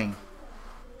that pain.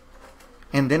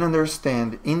 And then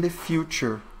understand in the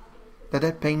future that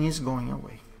that pain is going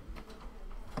away.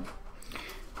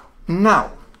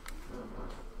 Now,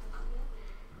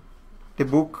 the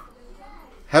book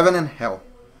Heaven and Hell.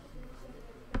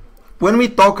 When we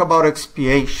talk about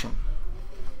expiation,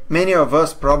 many of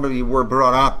us probably were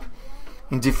brought up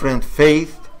in different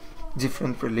faith,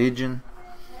 different religion,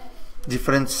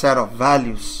 different set of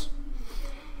values.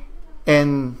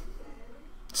 And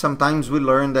sometimes we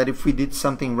learn that if we did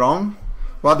something wrong,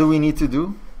 what do we need to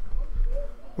do?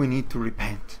 We need to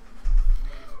repent.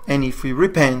 And if we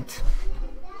repent,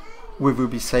 we will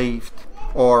be saved,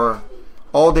 or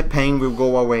all the pain will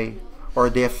go away, or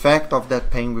the effect of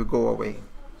that pain will go away.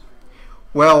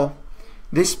 Well,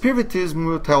 the Spiritism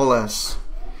will tell us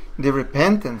the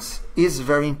repentance is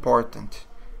very important.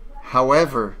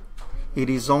 However, it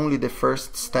is only the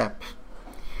first step.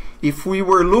 If we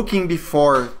were looking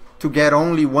before to get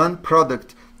only one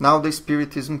product, now the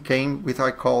Spiritism came with what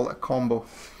I call a combo.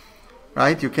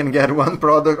 Right? You can get one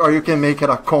product or you can make it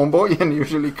a combo, and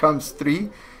usually comes three.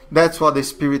 That's what the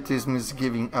Spiritism is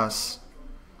giving us.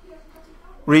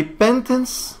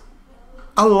 Repentance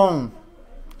alone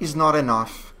is not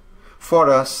enough for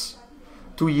us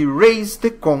to erase the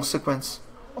consequence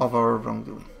of our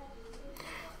wrongdoing.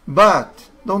 But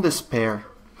don't despair,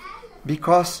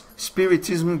 because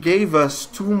Spiritism gave us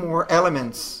two more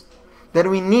elements that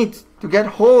we need to get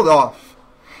hold of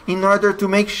in order to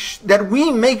make that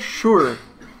we make sure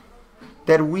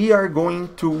that we are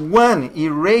going to, one,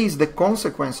 erase the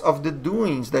consequence of the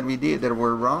doings that we did that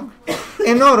were wrong,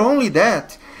 and not only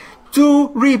that, to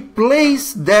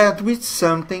replace that with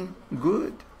something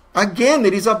good. Again,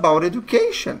 it is about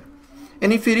education.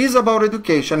 And if it is about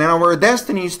education and our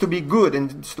destiny is to be good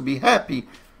and to be happy,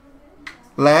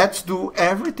 let's do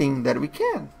everything that we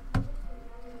can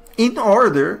in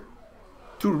order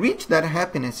to reach that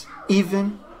happiness,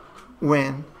 even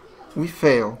when we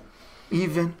fail,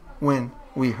 even when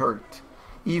we hurt,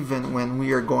 even when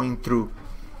we are going through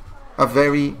a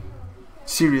very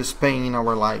serious pain in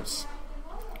our lives.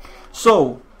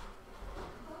 So,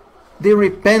 the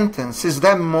repentance is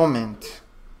that moment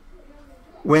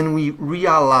when we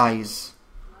realize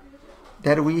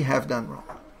that we have done wrong.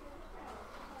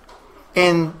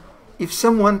 And if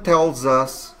someone tells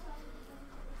us,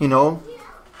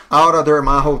 out of their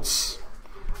mouths,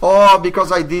 oh,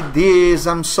 because I did this,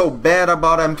 I'm so bad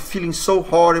about it, I'm feeling so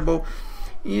horrible,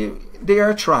 they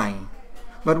are trying.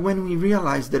 But when we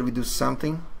realize that we do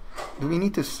something, do we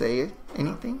need to say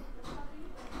anything?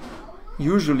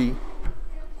 Usually,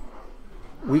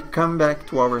 we come back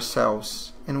to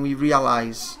ourselves and we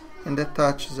realize, and that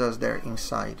touches us there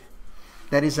inside.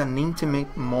 That is an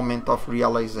intimate moment of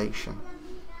realization.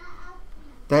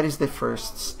 That is the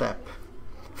first step.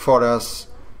 for us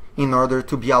in order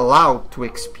to be allowed to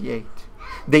expiate.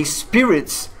 The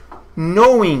spirits,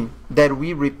 knowing that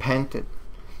we repented,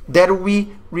 that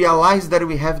we realize that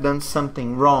we have done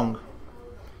something wrong,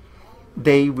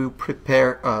 they will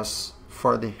prepare us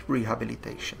for the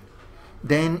rehabilitation.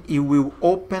 Then it will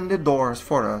open the doors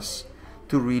for us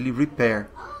to really repair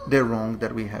the wrong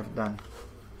that we have done.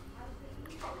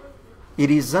 It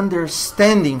is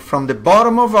understanding from the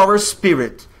bottom of our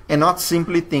spirit and not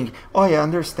simply think, oh, I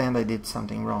understand I did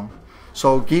something wrong,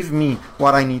 so give me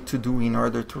what I need to do in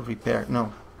order to repair.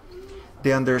 No.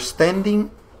 The understanding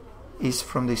is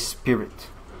from the Spirit.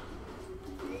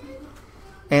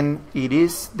 And it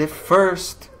is the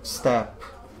first step.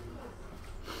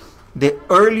 The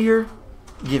earlier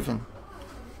given,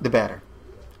 the better.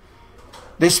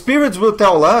 The spirits will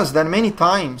tell us that many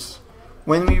times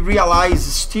when we realize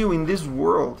still in this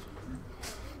world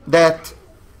that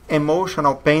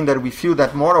emotional pain that we feel,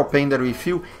 that moral pain that we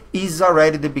feel, is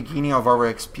already the beginning of our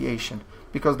expiation.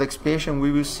 Because the expiation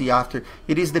we will see after,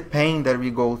 it is the pain that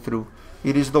we go through.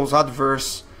 It is those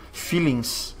adverse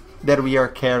feelings that we are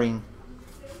carrying.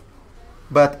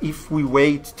 But if we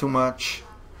wait too much,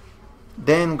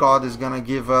 then God is going to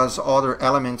give us other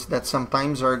elements that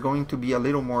sometimes are going to be a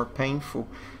little more painful,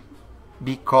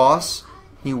 because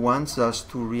He wants us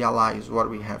to realize what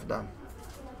we have done.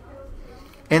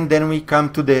 And then we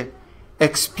come to the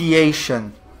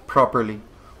expiation properly,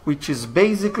 which is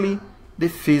basically the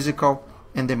physical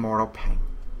and the moral pain.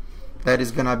 That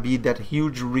is going to be that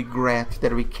huge regret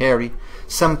that we carry.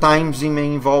 Sometimes it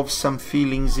may involve some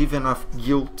feelings even of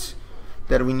guilt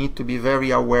that we need to be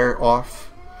very aware of.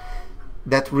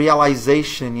 That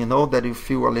realization, that you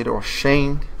feel a little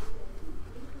ashamed,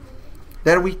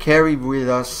 that we carry with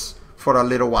us for a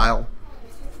little while,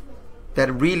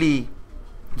 that really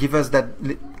give us that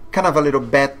kind of a little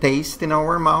bad taste in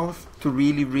our mouth, to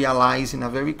really realize in a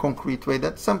very concrete way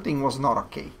that something was not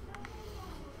okay.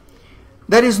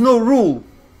 There is no rule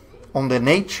on the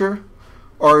nature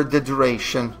or the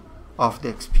duration of the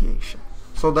expiation.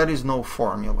 So there is no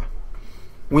formula.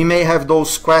 We may have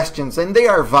those questions, and they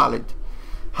are valid.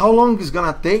 How long is it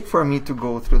going to take for me to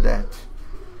go through that?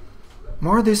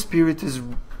 More the spirit is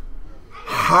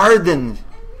hardened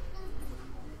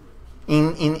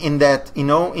in that,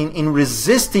 in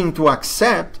resisting to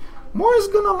accept, more is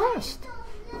going to last.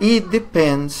 It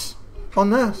depends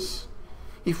on us.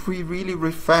 If we really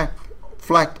reflect,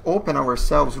 open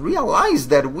ourselves, realize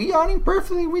that we are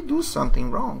imperfect, we do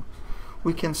something wrong,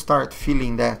 we can start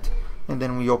feeling that, and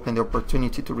then we open the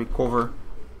opportunity to recover.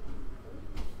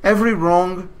 Every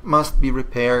wrong must be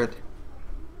repaired.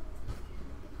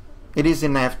 It is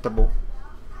inevitable.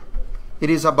 It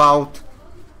is about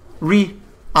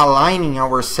realigning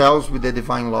ourselves with the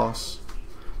divine laws.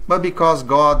 But because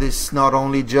God is not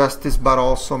only justice but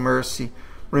also mercy,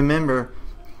 remember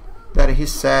that He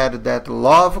said that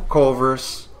love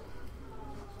covers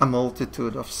a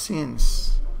multitude of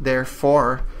sins.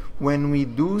 Therefore, when we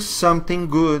do something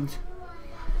good,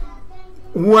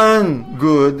 one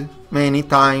good many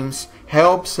times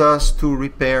helps us to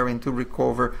repair and to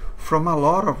recover from a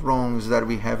lot of wrongs that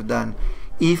we have done,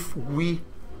 if we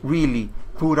really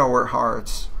put our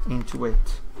hearts into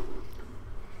it.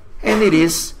 And it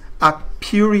is a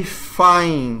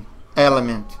purifying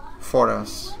element for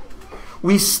us.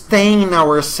 We stain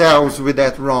ourselves with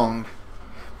that wrong,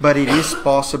 but it is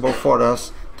possible for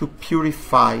us to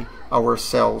purify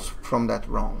ourselves from that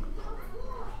wrong.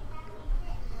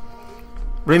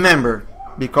 Remember,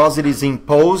 because it is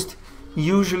imposed,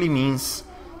 usually means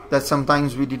that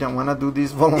sometimes we didn't want to do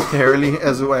this voluntarily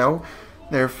as well.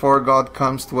 Therefore, God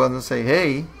comes to us and say,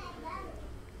 hey,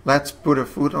 let's put a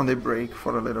foot on the brake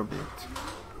for a little bit.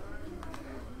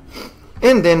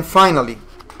 And then finally,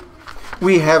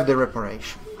 we have the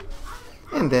reparation.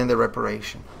 And then the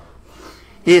reparation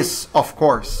is, of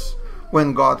course,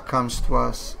 when God comes to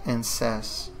us and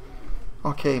says,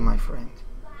 okay, my friend,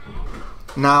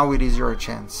 now it is your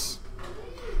chance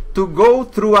to go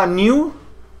through a new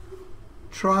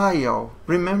trial.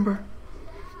 Remember,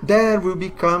 there will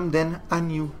become then a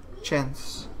new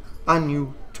chance, a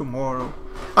new tomorrow,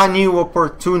 a new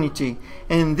opportunity.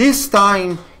 And this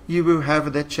time you will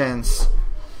have the chance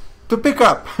to pick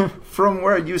up from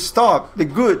where you stopped, the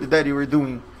good that you were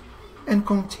doing, and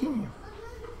continue.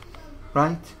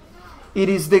 Right? It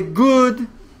is the good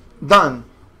done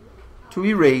to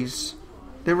erase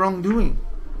the wrongdoing.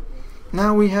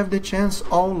 Now we have the chance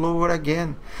all over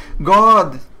again.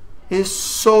 God is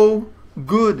so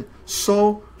good,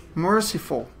 so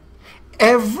merciful.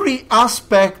 Every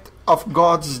aspect of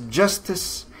God's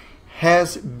justice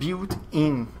has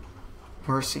built-in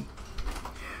mercy.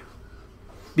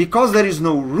 because there is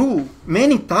no rule,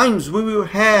 many times we will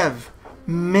have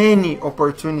many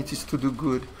opportunities to do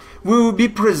good. We will be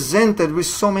presented with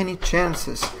so many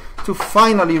chances to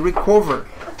finally recover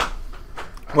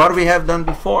what we have done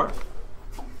before.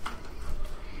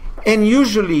 And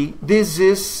usually this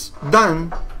is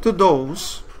done to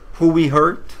those who we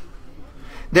hurt.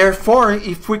 Therefore,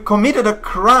 if we committed a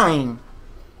crime,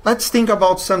 let's think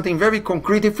about something very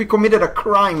concrete. If we committed a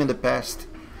crime in the past,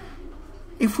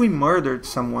 if we murdered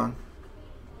someone,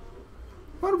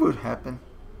 what would happen?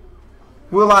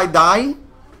 Will I die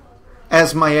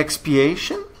as my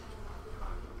expiation?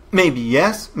 Maybe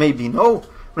yes, maybe no.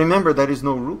 Remember, there is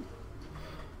no rule.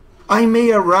 I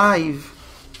may arrive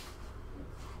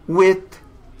with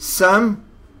some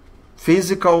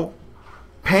physical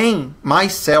pain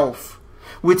myself,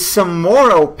 with some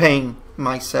moral pain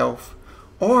myself,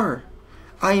 or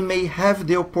I may have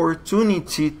the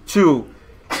opportunity to,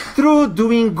 through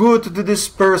doing good to this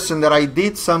person that I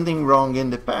did something wrong in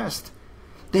the past,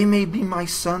 they may be my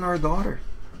son or daughter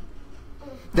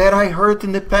that I hurt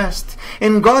in the past.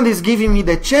 And God is giving me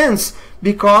the chance,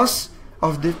 because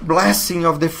of the blessing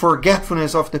of the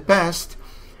forgetfulness of the past,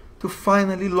 to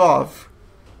finally love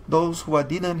those who I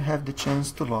didn't have the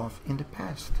chance to love in the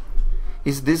past.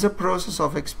 Is this a process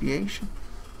of expiation?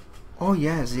 Oh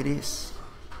yes, it is.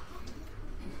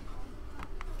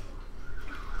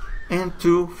 And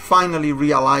to finally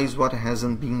realize what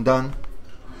hasn't been done.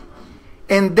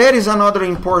 And that is another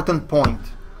important point.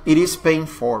 It is paying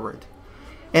forward.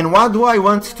 And what do I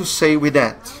want to say with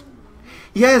that?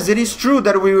 Yes, it is true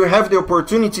that we will have the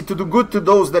opportunity to do good to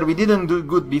those that we didn't do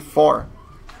good before.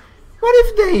 What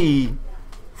if they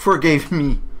forgave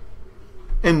me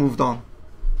and moved on?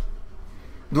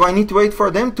 Do I need to wait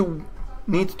for them to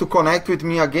need to connect with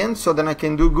me again so that I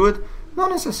can do good?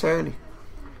 Not necessarily.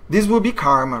 This will be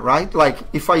karma, right? Like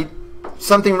if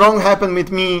something wrong happened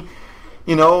with me,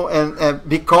 and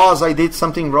because I did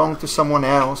something wrong to someone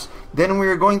else, then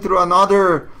we're going through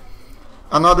another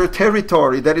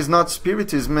territory that is not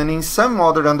Spiritism. And in some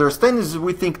other understandings,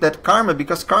 we think that karma,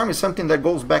 because karma is something that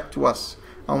goes back to us,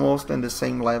 almost in the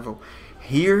same level.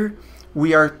 Here,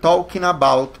 we are talking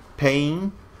about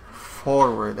paying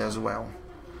forward as well.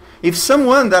 If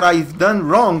someone that I've done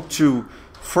wrong to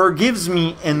forgives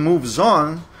me and moves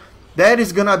on, that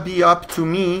is going to be up to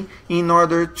me in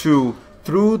order to,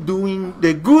 through doing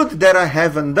the good that I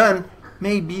haven't done,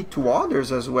 maybe to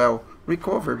others as well,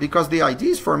 recover. Because the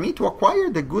idea is for me to acquire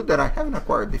the good that I haven't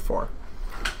acquired before.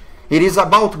 It is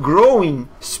about growing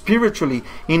spiritually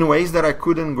in ways that I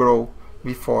couldn't grow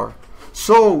before.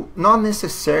 So, not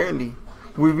necessarily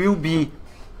we will be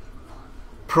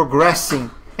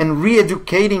progressing and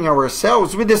re-educating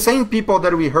ourselves with the same people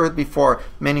that we hurt before.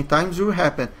 Many times it will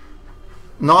happen.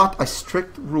 Not a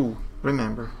strict rule,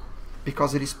 remember,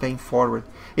 because it is paying forward.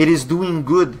 It is doing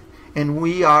good, and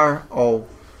we are all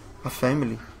a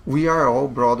family. We are all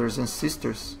brothers and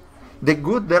sisters. The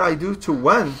good that I do to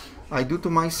one, I do to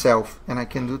myself, and I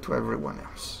can do to everyone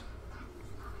else.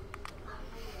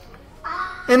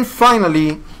 And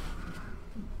finally,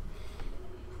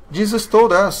 Jesus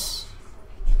told us,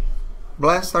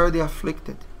 blessed are the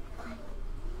afflicted.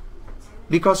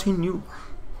 Because he knew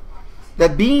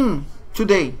that being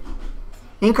today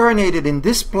incarnated in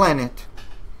this planet,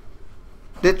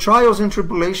 the trials and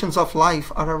tribulations of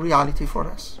life are a reality for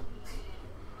us.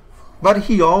 But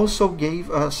he also gave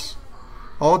us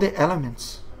all the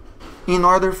elements in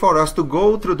order for us to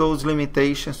go through those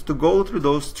limitations, to go through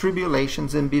those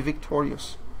tribulations and be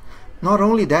victorious. Not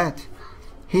only that,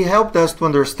 he helped us to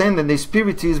understand in the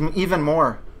Spiritism even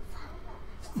more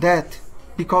that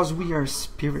because we are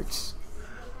spirits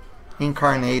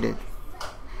incarnated,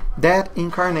 that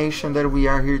incarnation that we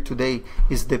are here today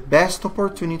is the best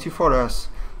opportunity for us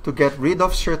to get rid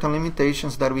of certain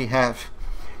limitations that we have,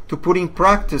 to put in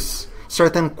practice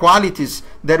certain qualities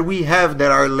that we have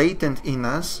that are latent in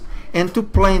us, and to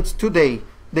plant today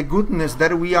the goodness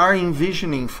that we are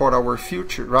envisioning for our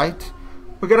future, right?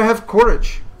 We're going to have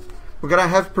courage. We're going to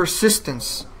have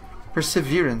persistence,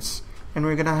 perseverance, and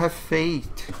we're going to have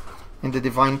faith in the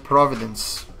divine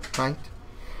providence, right?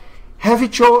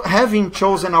 Having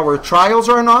chosen our trials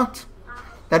or not,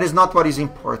 that is not what is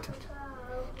important.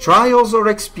 Trials or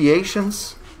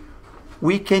expiations,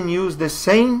 we can use the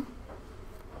same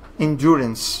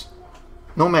endurance,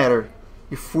 no matter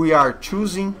if we are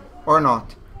choosing or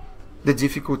not the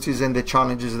difficulties and the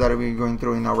challenges that we're going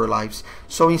through in our lives.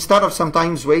 So instead of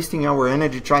sometimes wasting our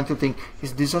energy trying to think,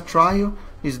 is this a trial?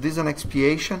 Is this an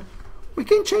expiation? We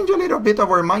can change a little bit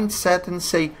our mindset and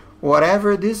say,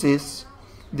 whatever this is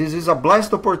a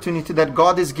blessed opportunity that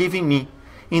God is giving me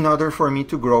in order for me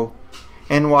to grow.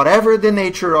 And whatever the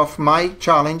nature of my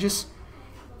challenges,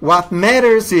 what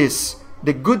matters is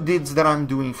the good deeds that I'm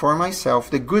doing for myself,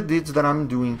 the good deeds that I'm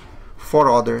doing for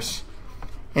others,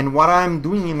 and what I'm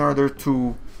doing in order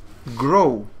to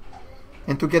grow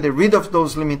and to get rid of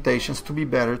those limitations to be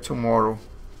better tomorrow.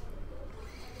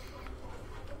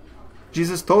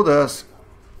 Jesus told us,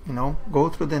 go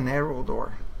through the narrow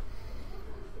door.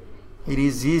 It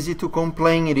is easy to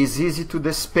complain, it is easy to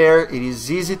despair, it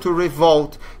is easy to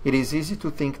revolt, it is easy to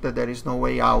think that there is no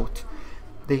way out.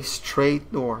 The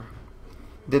straight door,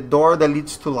 the door that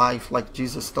leads to life, like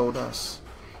Jesus told us,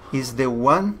 is the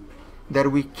one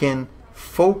that we can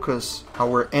focus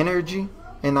our energy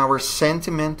and our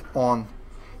sentiment on,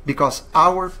 because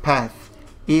our path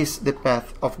is the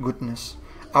path of goodness.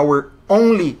 Our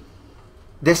only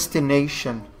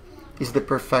destination is the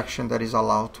perfection that is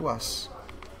allowed to us.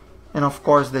 And of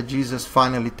course that Jesus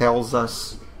finally tells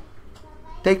us,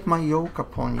 take my yoke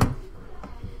upon you.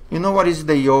 You know what is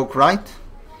the yoke, right?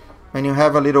 When you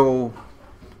have a little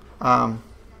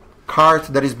cart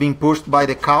that is being pushed by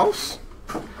the cows.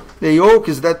 The yoke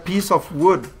is that piece of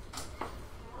wood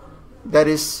that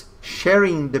is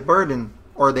sharing the burden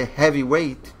or the heavy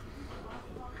weight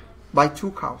by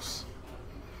 2 cows.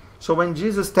 So when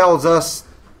Jesus tells us,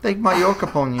 take my yoke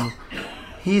upon you,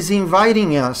 He's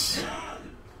inviting us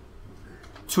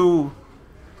to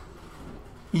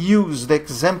use the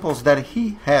examples that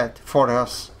He had for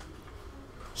us,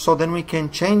 so then we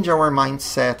can change our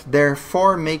mindset,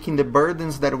 therefore making the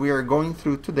burdens that we are going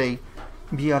through today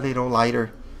be a little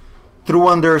lighter, through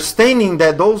understanding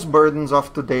that those burdens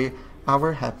of today are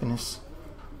our happiness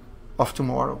of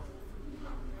tomorrow.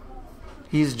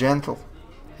 He is gentle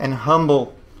and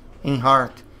humble in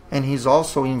heart, and He's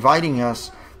also inviting us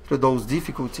through those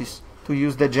difficulties to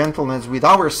use the gentleness with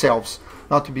ourselves,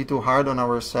 not to be too hard on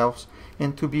ourselves,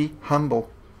 and to be humble,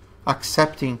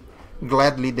 accepting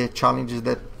gladly the challenges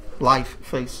that life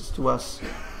faces to us,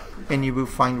 and you will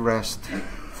find rest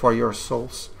for your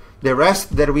souls. The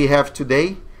rest that we have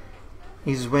today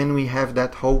is when we have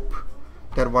that hope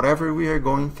that whatever we are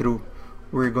going through,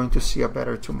 we're going to see a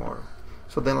better tomorrow.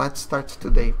 So then let's start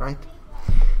today, right?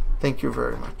 Thank you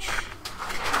very much.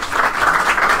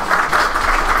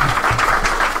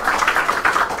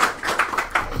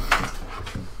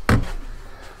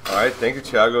 All right, thank you,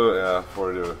 Tiago,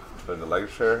 for the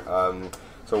lecture.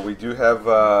 So we do have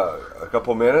a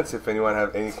couple minutes. If anyone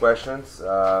have any questions,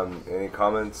 any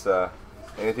comments,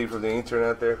 anything from the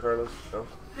internet there, Carlos? No?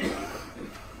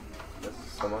 Yes,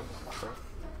 someone? No?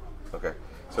 Okay.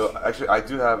 So actually, I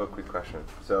do have a quick question.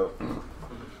 So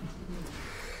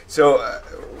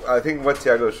I think what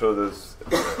Tiago showed us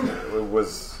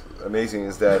was amazing.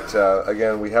 Is that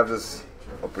again we have this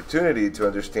opportunity to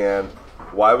understand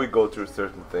why we go through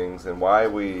certain things and why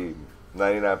we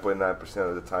 99.9%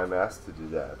 of the time asked to do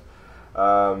that.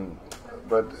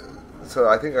 But so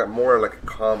I think more like a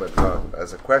comment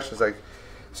as a question. It's like,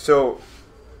 so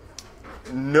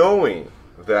knowing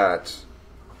that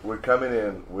we're coming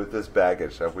in with this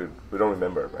baggage that we don't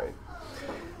remember, right?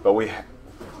 But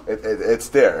it's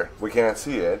there. We can't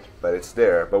see it, but it's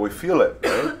there. But we feel it,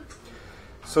 right?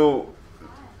 So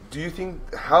do you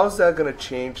think, how's that going to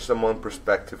change someone's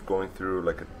perspective going through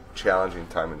like a challenging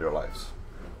time in their lives?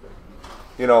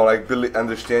 Like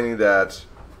understanding that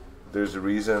there's a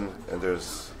reason and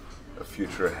there's a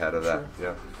future ahead of that. Sure.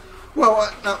 Yeah.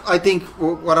 Well, I think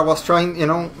what I was trying,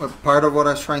 part of what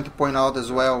I was trying to point out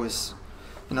as well is,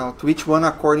 to each one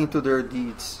according to their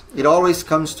deeds. It always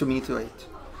comes to me to it.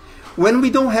 When we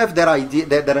don't have that idea,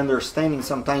 that understanding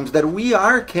sometimes that we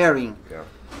are carrying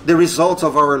the results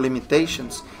of our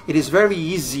limitations, it is very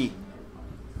easy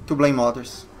to blame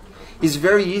others. It's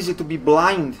very easy to be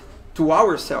blind to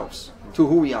ourselves, to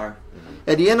who we are.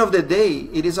 At the end of the day,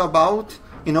 it is about,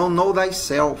 know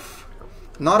thyself,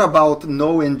 not about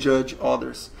know and judge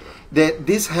others. That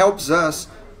this helps us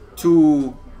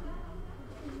to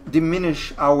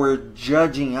diminish our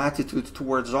judging attitude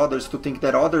towards others, to think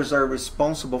that others are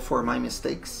responsible for my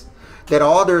mistakes, that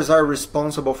others are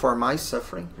responsible for my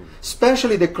suffering,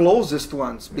 especially the closest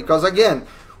ones. Because again,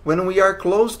 when we are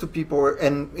close to people,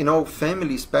 and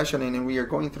family especially, and we are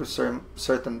going through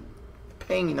certain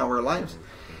pain in our lives,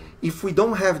 if we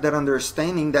don't have that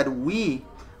understanding that we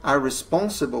are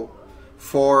responsible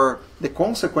for the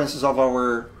consequences of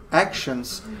our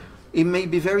actions, it may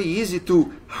be very easy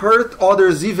to hurt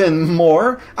others even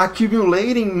more,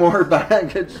 accumulating more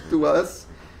baggage to us,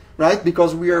 right?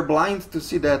 Because we are blind to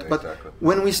see that. But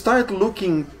when we start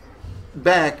looking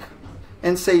back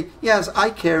and say, yes,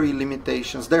 I carry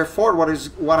limitations, therefore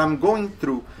what I'm going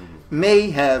through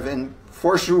may have, and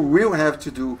for sure will have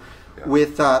to do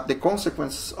with the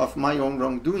consequences of my own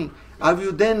wrongdoing, I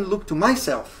will then look to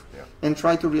myself Yeah. and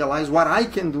try to realize what I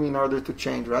can do in order to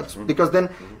change, right? Because then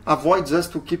avoids us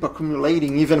to keep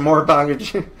accumulating even more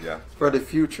baggage Yeah. for the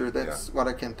future. That's what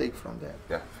I can take from that.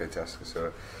 Yeah, fantastic.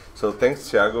 So thanks,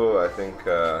 Tiago. I think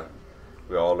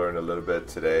we all learned a little bit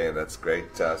today, and that's great.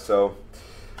 So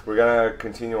we're gonna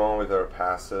continue on with our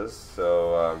passes.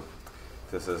 So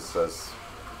this is,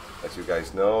 as you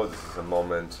guys know, this is a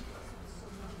moment.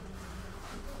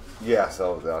 Yeah,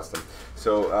 so awesome.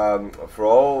 So for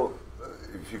all,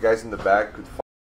 if you guys in the back could